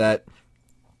thing is that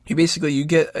you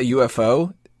get a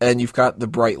UFO and you've got the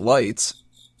bright lights.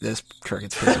 This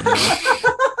cricket's pissing me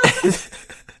off.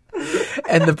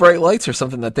 And the bright lights are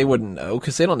something that they wouldn't know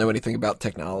because they don't know anything about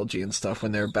technology and stuff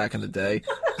when they're back in the day.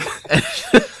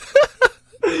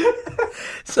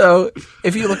 So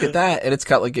if you look at that and it's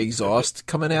got like exhaust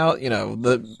coming out,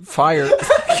 the fire.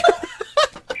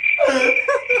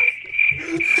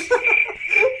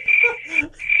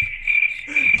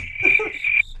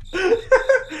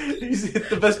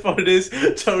 The best part is,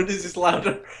 Tony's is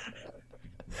louder.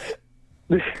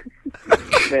 Man,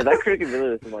 that cricket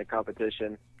really isn't like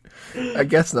competition. I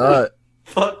guess not.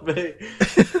 Fuck me.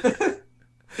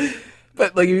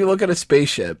 But like if you look at a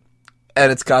spaceship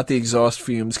and it's got the exhaust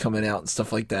fumes coming out and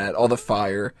stuff like that, all the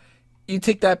fire, you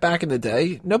take that back in the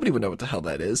day, nobody would know what the hell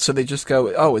that is. So they just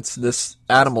go, oh, it's this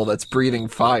animal that's breathing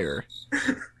fire.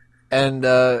 And,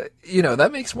 that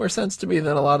makes more sense to me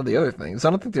than a lot of the other things. I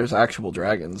don't think there's actual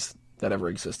dragons that ever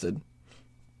existed.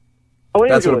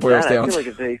 That's what it boils down to. I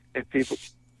feel like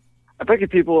I bet if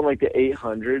people in like the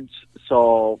 800s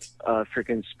saw a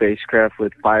freaking spacecraft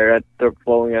with fire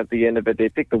blowing at the end of it, they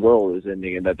think the world is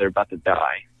ending and that they're about to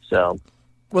die. So,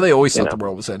 well, they always thought the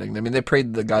world was ending. I mean, they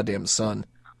prayed to the goddamn sun.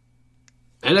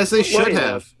 And as they should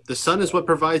have. The sun is what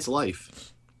provides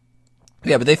life.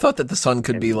 Yeah, but they thought that the sun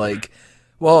could be like,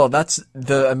 well, that's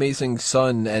the amazing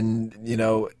sun, and,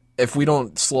 if we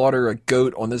don't slaughter a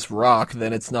goat on this rock,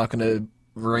 then it's not going to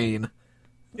rain.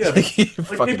 Yeah, like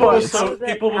people were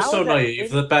so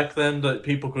naive that back then that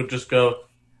people could just go,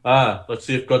 let's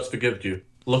see if God's forgiven you.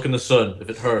 Look in the sun. If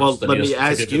it hurts, well, then let me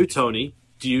ask you, Tony.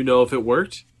 Do you know if it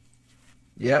worked?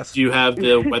 Yes. Do you have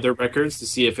the weather records to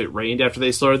see if it rained after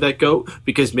they slaughtered that goat?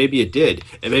 Because maybe it did.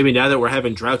 And maybe now that we're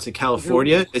having droughts in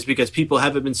California, it's because people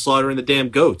haven't been slaughtering the damn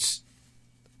goats.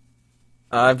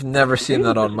 I've never seen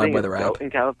that on my weather app. In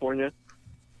California.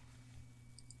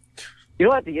 You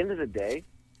know, at the end of the day,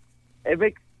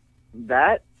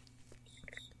 that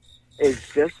is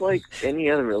just like any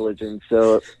other religion,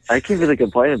 so I can't really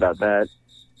complain about that.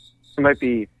 It might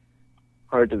be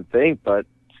hard to think, but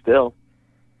still,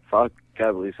 fuck,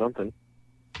 gotta believe something.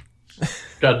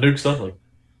 Gotta nuke something.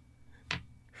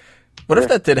 What if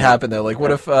that did happen, though? Like,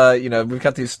 what if, we've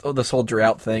got this whole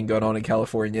drought thing going on in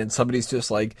California, and somebody's just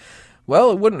like,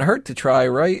 well, it wouldn't hurt to try,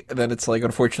 right? And then it's like,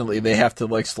 unfortunately, they have to,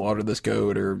 like, slaughter this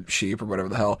goat or sheep or whatever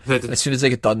the hell. And as soon as they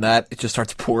get done that, it just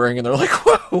starts pouring, and they're like,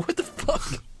 whoa, what the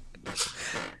fuck?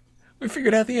 We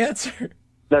figured out the answer.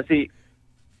 Now,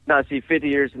 see, 50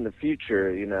 years in the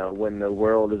future, when the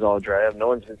world is all dried up, no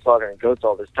one's been slaughtering goats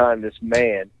all this time. This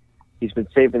man, he's been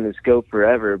saving this goat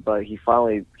forever, but he's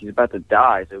about to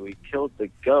die, so he kills the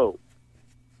goat,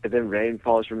 and then rain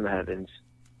falls from the heavens.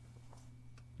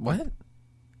 What?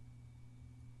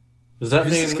 Does that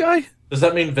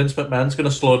mean Vince McMahon's going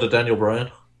to slaughter Daniel Bryan?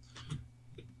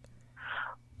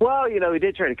 Well, he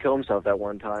did try to kill himself that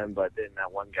one time, but then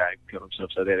that one guy killed himself,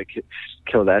 so they had to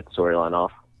kill that storyline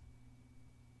off.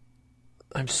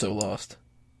 I'm so lost.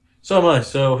 So am I.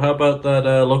 So how about that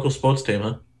local sports team,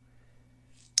 huh?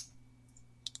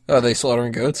 Oh, are they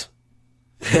slaughtering goats?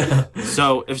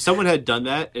 So if someone had done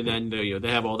that, and then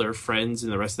they have all their friends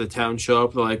and the rest of the town show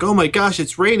up, they're like, "Oh my gosh,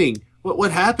 it's raining!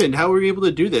 What happened? How were we able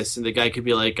to do this?" And the guy could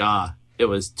be like, it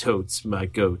was totes my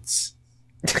goats."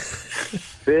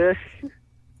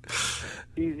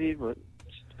 Easy, but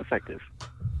effective.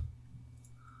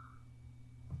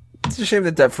 It's a shame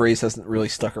that phrase hasn't really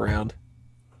stuck around.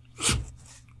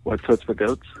 What, totes my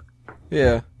goats?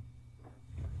 Yeah.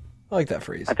 I like that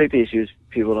phrase. I think the issue is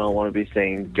people don't want to be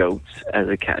saying goats as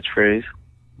a catchphrase.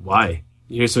 Why?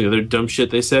 You hear some of the other dumb shit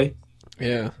they say?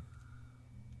 Yeah.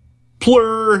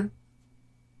 Plur!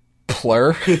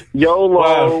 Plur? YOLO!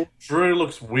 Wow, Drew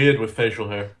looks weird with facial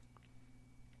hair.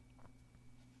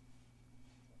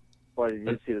 Why, did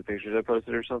you see the pictures I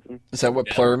posted or something? Is that what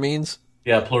plur means?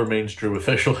 Yeah, plur means Drew with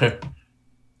facial hair.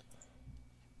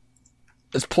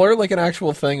 Is plur like an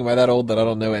actual thing? Am I that old that I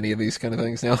don't know any of these kind of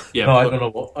things now? Yeah, no, I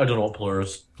don't know what plur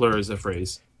is. Plur is a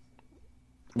phrase.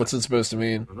 What's it supposed to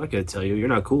mean? I'm not going to tell you. You're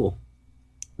not cool.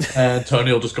 And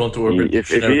Tony will just go into a...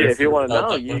 If you want to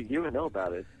know, you would know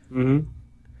about it. Mm-hmm.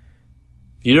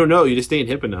 You don't know. You just ain't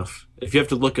hip enough. If you have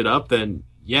to look it up, then,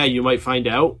 yeah, you might find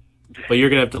out. But you're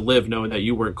going to have to live knowing that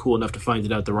you weren't cool enough to find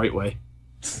it out the right way.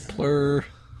 Plur.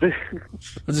 I'm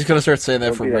just going to start saying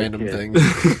that for random things.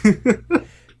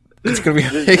 It's going to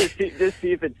be like... Just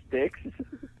see if it sticks.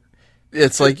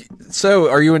 It's like, so,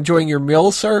 are you enjoying your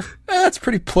meal, sir? That's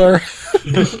pretty plur.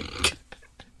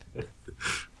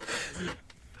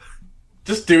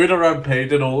 Just do it around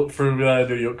Payton all through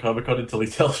New York Comic Con until he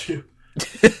tells you.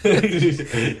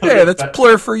 Yeah, that's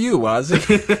plur for you,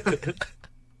 Ozzy.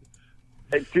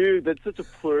 Hey, dude, that's such a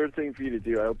plur thing for you to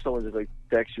do. I hope someone just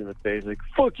decks you in the face,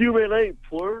 "Fuck you, man, I ain't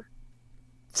plur."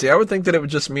 See, I would think that it would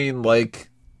just mean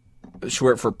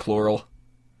short for plural.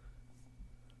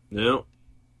 No.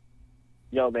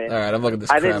 Yo, man. All right, I'm looking this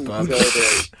I crap didn't up. go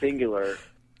to singular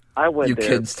I went You there.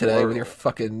 kids today with your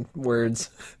fucking words.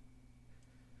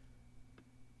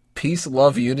 Peace,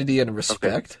 love, unity, and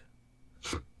respect.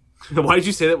 Why did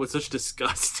you say that with such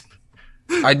disgust?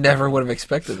 I never would have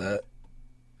expected that.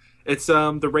 It's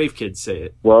the rave kids say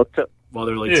it Well, while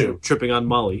they're like Ew. tripping on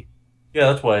Molly.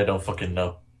 Yeah, that's why I don't fucking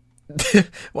know.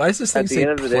 Why does this thing at the say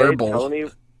end of the day, plurble? Tony.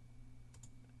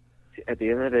 At the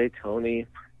end of the day, Tony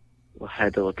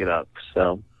had to look it up,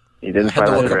 so he I didn't had find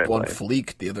to out look the up right on way.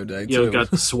 Fleek the other day, You know, too.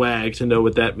 got the swag to know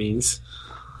what that means.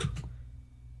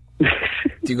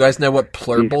 Do you guys know what These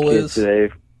plurble kids is?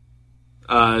 today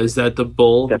Is that the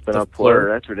bull? stepping the up plur.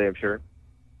 That's for damn sure.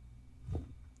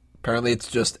 Apparently it's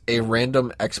just a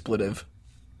random expletive.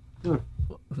 Hmm.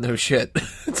 No shit.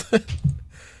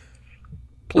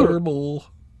 Plurble.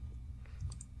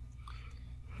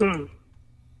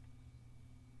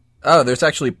 Oh, there's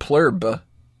actually plurb.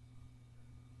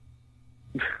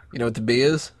 You know what the B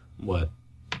is? What?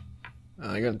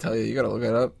 I gotta tell you, you gotta look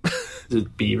it up. Is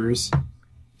it beavers?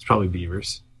 It's probably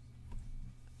beavers.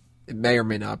 It may or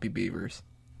may not be beavers.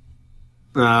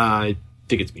 I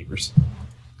think it's beavers.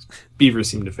 Beavers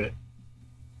seem to fit.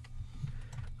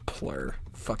 Plur.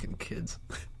 Fucking kids.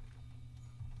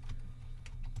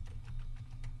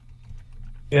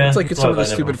 Yeah, It's like that's some of why the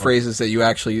I never stupid know. phrases that you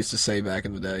actually used to say back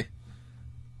in the day.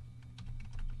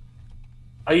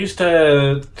 I used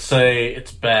to say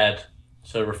it's bad,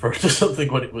 so refer to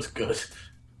something when it was good.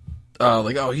 Oh,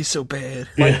 like, oh, he's so bad.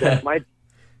 Yeah.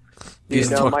 You used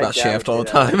to talk about Shaft all the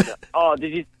time. Oh,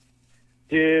 did you?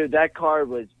 Dude, that card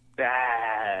was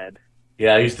bad.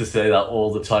 Yeah, I used to say that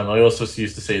all the time. I also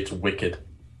used to say it's wicked.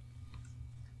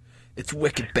 It's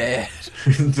wicked bad.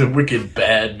 It's a wicked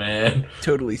bad, man.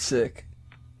 Totally sick.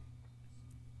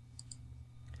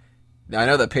 Now, I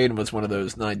know that Peyton was one of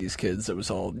those 90s kids that was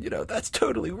all, that's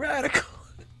totally radical.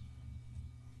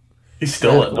 He's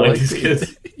still at Like 90s Peyton.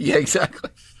 kids. Yeah, exactly.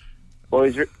 Well,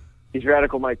 he's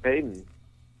radical Mike Payton.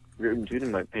 Rootin'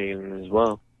 Tootin' Mike Payton as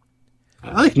well.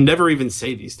 I never even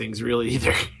say these things really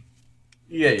either.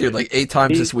 Yeah, Dude, like 8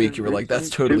 times this week you were like, that's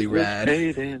totally rad.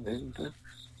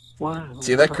 Wow.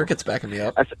 See, that cricket's backing me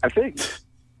up. I think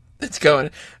It's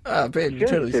going, Peyton, you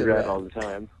totally say said rad rad. all the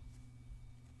time.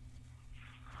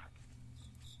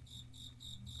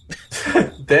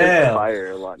 Damn.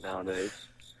 Fire a lot nowadays.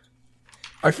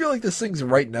 I feel like this thing's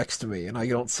right next to me and I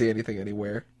don't see anything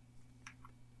anywhere.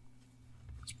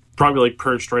 Probably like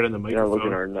perched right on the You're not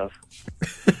looking microphone. hard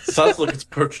enough. Sounds like it's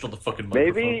perched on the fucking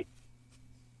microphone. Maybe.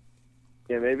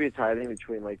 Yeah, maybe it's hiding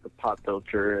between like the pop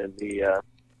filter and the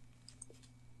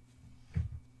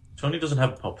Tony doesn't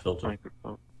have a pop filter.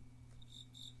 microphone.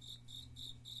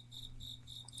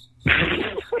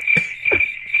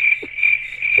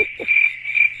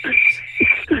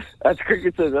 That's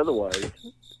Cricket says otherwise.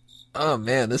 Oh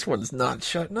man, this one's not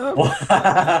shutting up.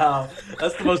 Wow.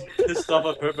 That's the most pissed off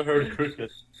I've ever heard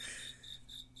cricket.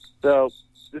 So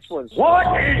this one's What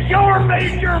is your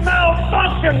major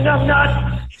malfunction,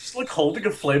 numbnut? Just like holding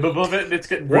a flame above it and it's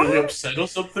getting really upset or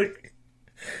something.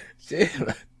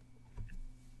 Damn.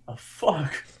 Oh,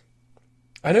 fuck.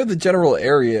 I know the general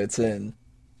area it's in,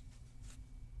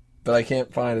 but I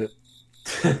can't find it.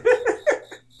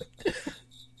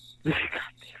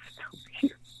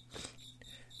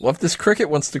 Well, if this cricket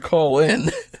wants to call in,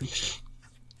 it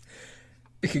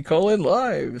can call in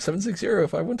live,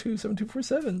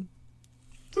 760-512-7247.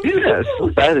 yes,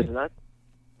 that is not.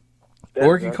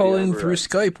 Or it can call in through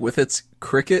Skype with its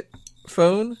cricket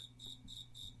phone.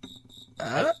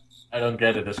 I don't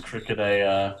get it. Is cricket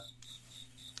a,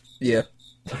 Yeah.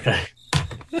 Okay.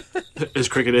 Is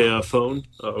cricket a phone?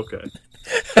 Oh, okay.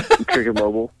 Cricket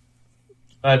Mobile.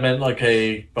 I meant like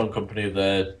a phone company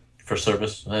that, for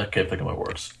service. I can't think of my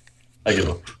words. I give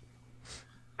up.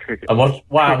 Cricket. I'm Cricket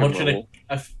watching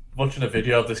watching a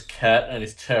video of this cat and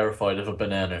he's terrified of a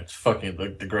banana. It's fucking the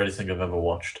greatest thing I've ever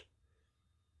watched.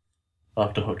 I'll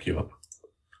have to hook you up.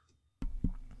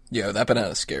 Yo, that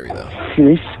banana's scary, though.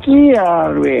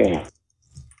 Scary.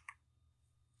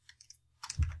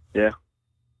 Yeah.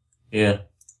 Yeah.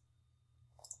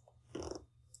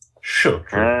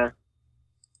 Sure.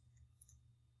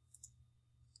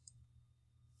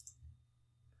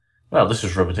 Well, this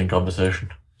is riveting conversation.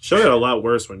 Show got a lot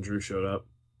worse when Drew showed up.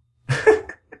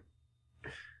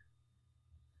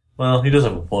 Well, he does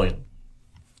have a point.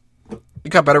 It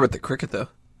got better with the cricket, though.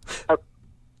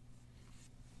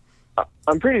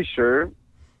 I'm pretty sure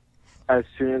as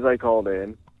soon as I called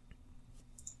in,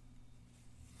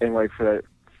 and like for that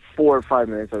 4 or 5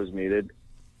 minutes I was muted,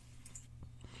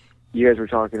 you guys were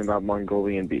talking about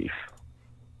Mongolian beef.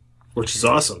 Which is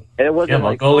awesome. And it wasn't Yeah,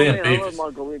 like, Mongolian oh, man, beef I love is-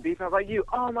 Mongolian beef. How about you?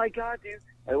 Oh my god, dude.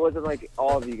 It wasn't like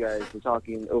all of you guys were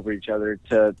talking over each other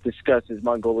to discuss his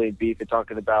Mongolian beef and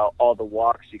talking about all the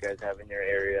walks you guys have in your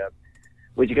area,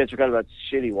 which you guys forgot about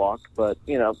shitty walk, but,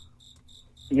 you know,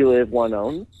 you live one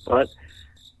own. But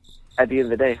at the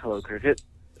end of the day, hello, Cricket.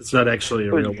 It's not actually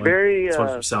a real one. It's one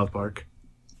from South Park.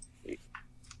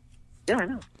 Yeah, I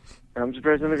know. I'm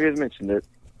surprised none of you guys mentioned it.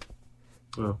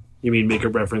 Well, you mean make a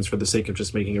reference for the sake of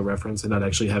just making a reference and not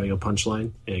actually having a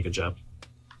punchline? Yeah, good job.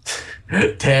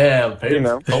 Damn,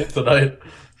 Peyton's cold tonight.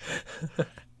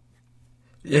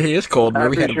 Yeah, he is cold.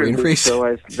 Maybe he had a brain freeze. So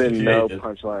has been no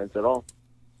punchlines at all.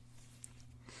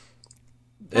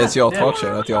 It's the All Talk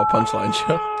Show, not the All Punchline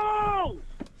Show.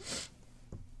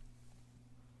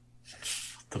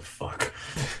 What the fuck?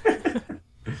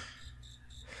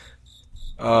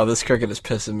 Oh, this cricket is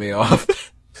pissing me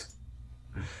off.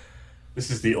 This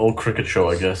is the old cricket show,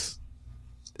 I guess.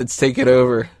 It's taking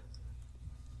over.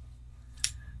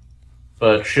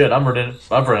 But shit, I've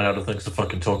run out of things to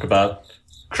fucking talk about.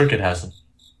 Cricket hasn't.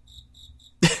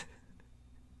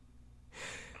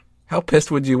 How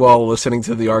pissed would you all listening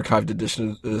to the archived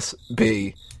edition of this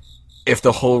be if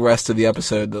the whole rest of the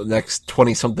episode, the next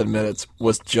 20-something minutes,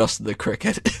 was just the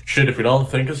cricket? Shit, if we don't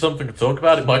think of something to talk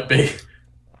about, it might be.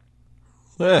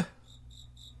 I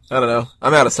don't know.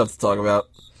 I'm out of stuff to talk about.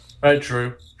 Right,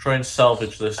 Drew. Try and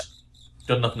salvage this.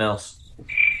 Got nothing else.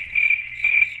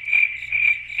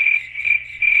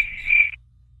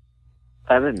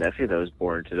 I have a nephew that was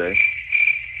born today.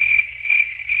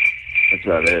 That's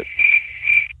about it.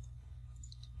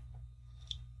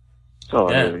 That's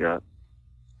all I really got.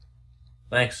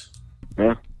 Thanks.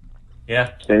 Yeah.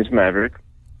 Yeah. His name's Maverick.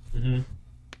 Mm-hmm.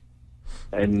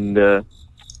 And,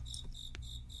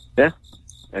 yeah.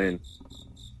 I mean,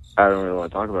 I don't really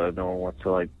want to talk about it. No one wants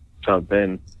to, like, jump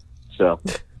in. So.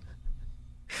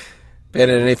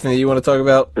 Bandit, anything that you want to talk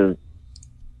about?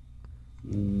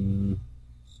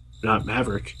 Not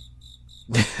Maverick.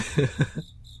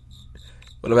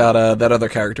 What about that other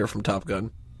character from Top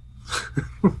Gun?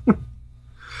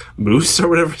 Moose or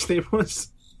whatever his name was?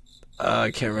 I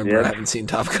can't remember. Yeah. I haven't seen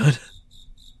Top Gun.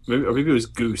 Maybe it was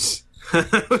Goose.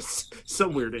 It was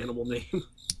some weird animal name.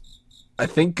 I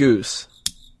think Goose.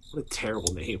 What a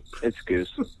terrible name. It's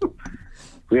Goose.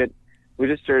 We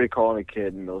just started calling a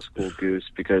kid in middle school Goose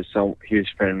because he was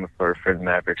friend with our friend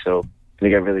Maverick, so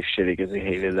they got really shitty because they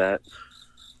hated that.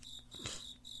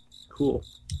 Cool.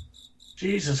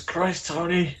 Jesus Christ,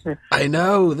 Tony. I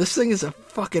know. This thing is a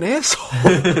fucking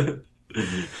asshole.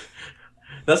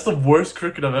 That's the worst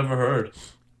cricket I've ever heard.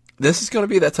 This is going to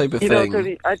be that type of thing. Know,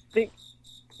 Tony, I think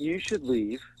you should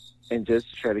leave and just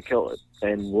try to kill it,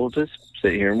 and we'll just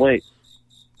sit here and wait.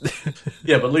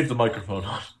 Yeah, but leave the microphone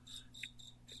on.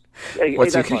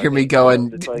 Once you can hear me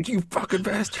going, like, you fucking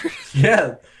bastard.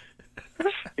 Yeah.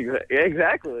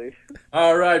 Exactly.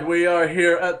 All right, we are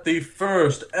here at the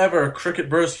first ever Cricket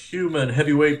vs. Human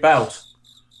heavyweight bout.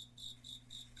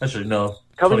 Actually, no.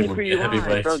 Coming Tony would be a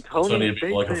heavyweight. Tony would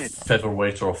be like a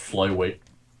featherweight or a flyweight.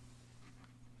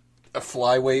 A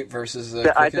flyweight versus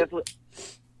a cricket?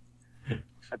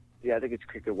 I think it's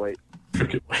cricket weight.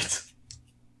 Cricket weight.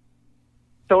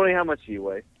 Tony, how much do you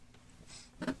weigh?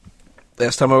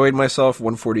 Last time I weighed myself,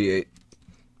 148.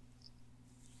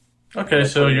 Okay,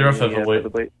 so you're a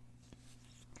featherweight.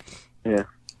 Yeah.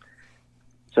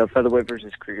 So featherweight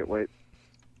versus cricket weight.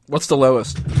 What's the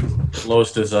lowest?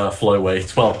 Lowest is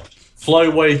flyweight. Well,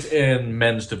 flyweight in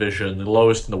men's division. The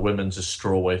lowest in the women's is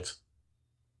strawweight.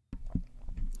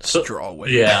 Strawweight.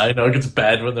 Yeah, I know it gets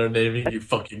bad when they're naming you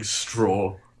fucking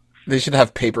straw. They should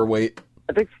have paperweight.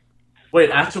 I think. Wait,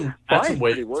 atom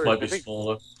weight might be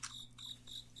smaller.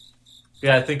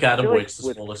 Yeah, I think atom weight's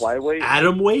the smallest. Flyweight,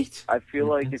 atom weight? I feel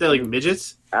like is that like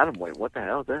midgets? Atom weight. What the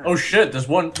hell is that? Oh shit! There's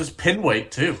pin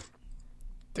weight too.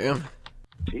 Damn.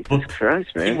 Jesus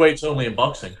Christ, man. Pin weight's only in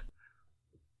boxing.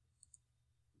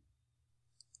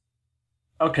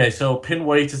 Okay, so pin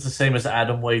weight is the same as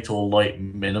atom weight or like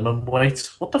minimum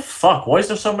weight. What the fuck? Why is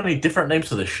there so many different names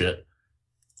for this shit?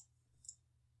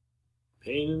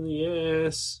 Pain in the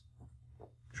ass.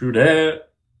 True that.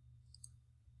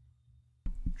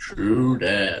 True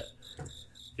that.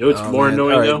 You know what's more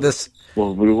annoying right, though?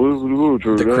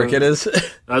 The cricket is.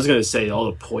 I was gonna say all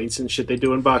the points and shit they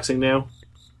do in boxing now.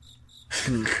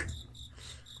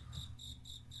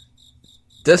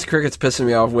 This cricket's pissing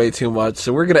me off way too much,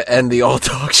 so we're gonna end the All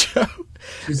Talk Show.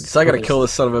 So I gotta kill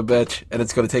this son of a bitch, and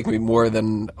it's gonna take me more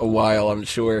than a while, I'm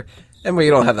sure. And we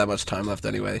don't have that much time left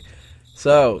anyway.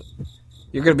 So,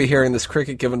 you're gonna be hearing this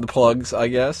cricket giving the plugs, I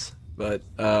guess. But,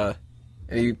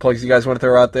 any plugs you guys want to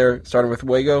throw out there, starting with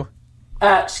Wago?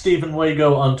 At Stephen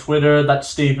Wago on Twitter. That's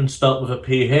Stephen spelt with a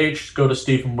PH. Go to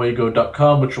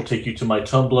stephenwago.com, which will take you to my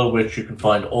Tumblr, which you can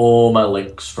find all my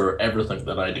links for everything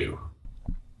that I do.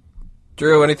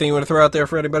 Drew, anything you want to throw out there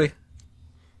for anybody?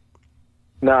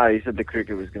 Nah, he said the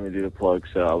cricket was going to do the plug,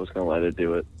 so I was going to let it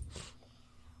do it.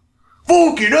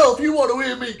 Fucking hell, if you want to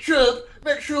hear me chirp,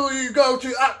 make sure you go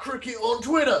to @cricket on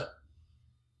Twitter.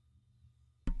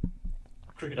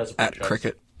 Cricket has a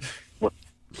 @cricket.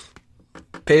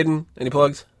 Payton, any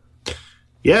plugs?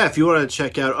 Yeah, if you want to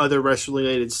check out other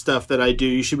wrestling-related stuff that I do,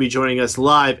 you should be joining us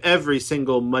live every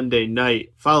single Monday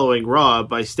night following Raw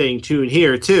by staying tuned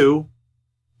here to...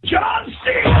 John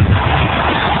Cena!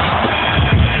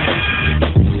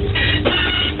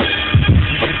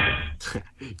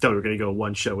 Thought we were going to go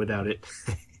one show without it.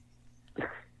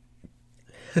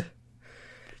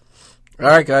 All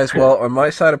right, guys. Well, on my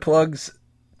side of plugs,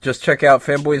 just check out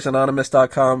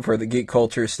fanboysanonymous.com for the geek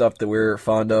culture stuff that we're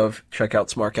fond of. Check out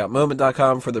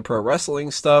smarkoutmoment.com for the pro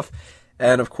wrestling stuff.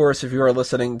 And, of course, if you are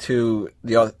listening to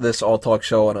this All Talk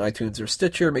show on iTunes or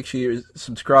Stitcher, make sure you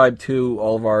subscribe to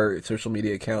all of our social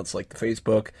media accounts like the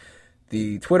Facebook,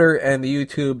 the Twitter, and the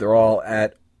YouTube. They're all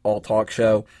at All Talk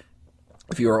Show.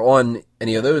 If you are on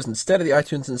any of those instead of the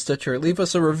iTunes and Stitcher, leave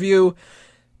us a review.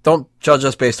 Don't judge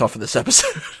us based off of this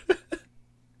episode.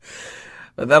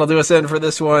 But that'll do us in for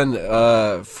this one.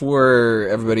 For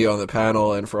everybody on the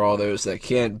panel and for all those that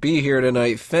can't be here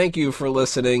tonight, thank you for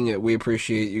listening. We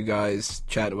appreciate you guys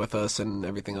chatting with us and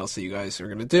everything else that you guys are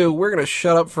going to do. We're going to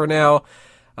shut up for now.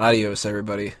 Adios,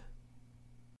 everybody.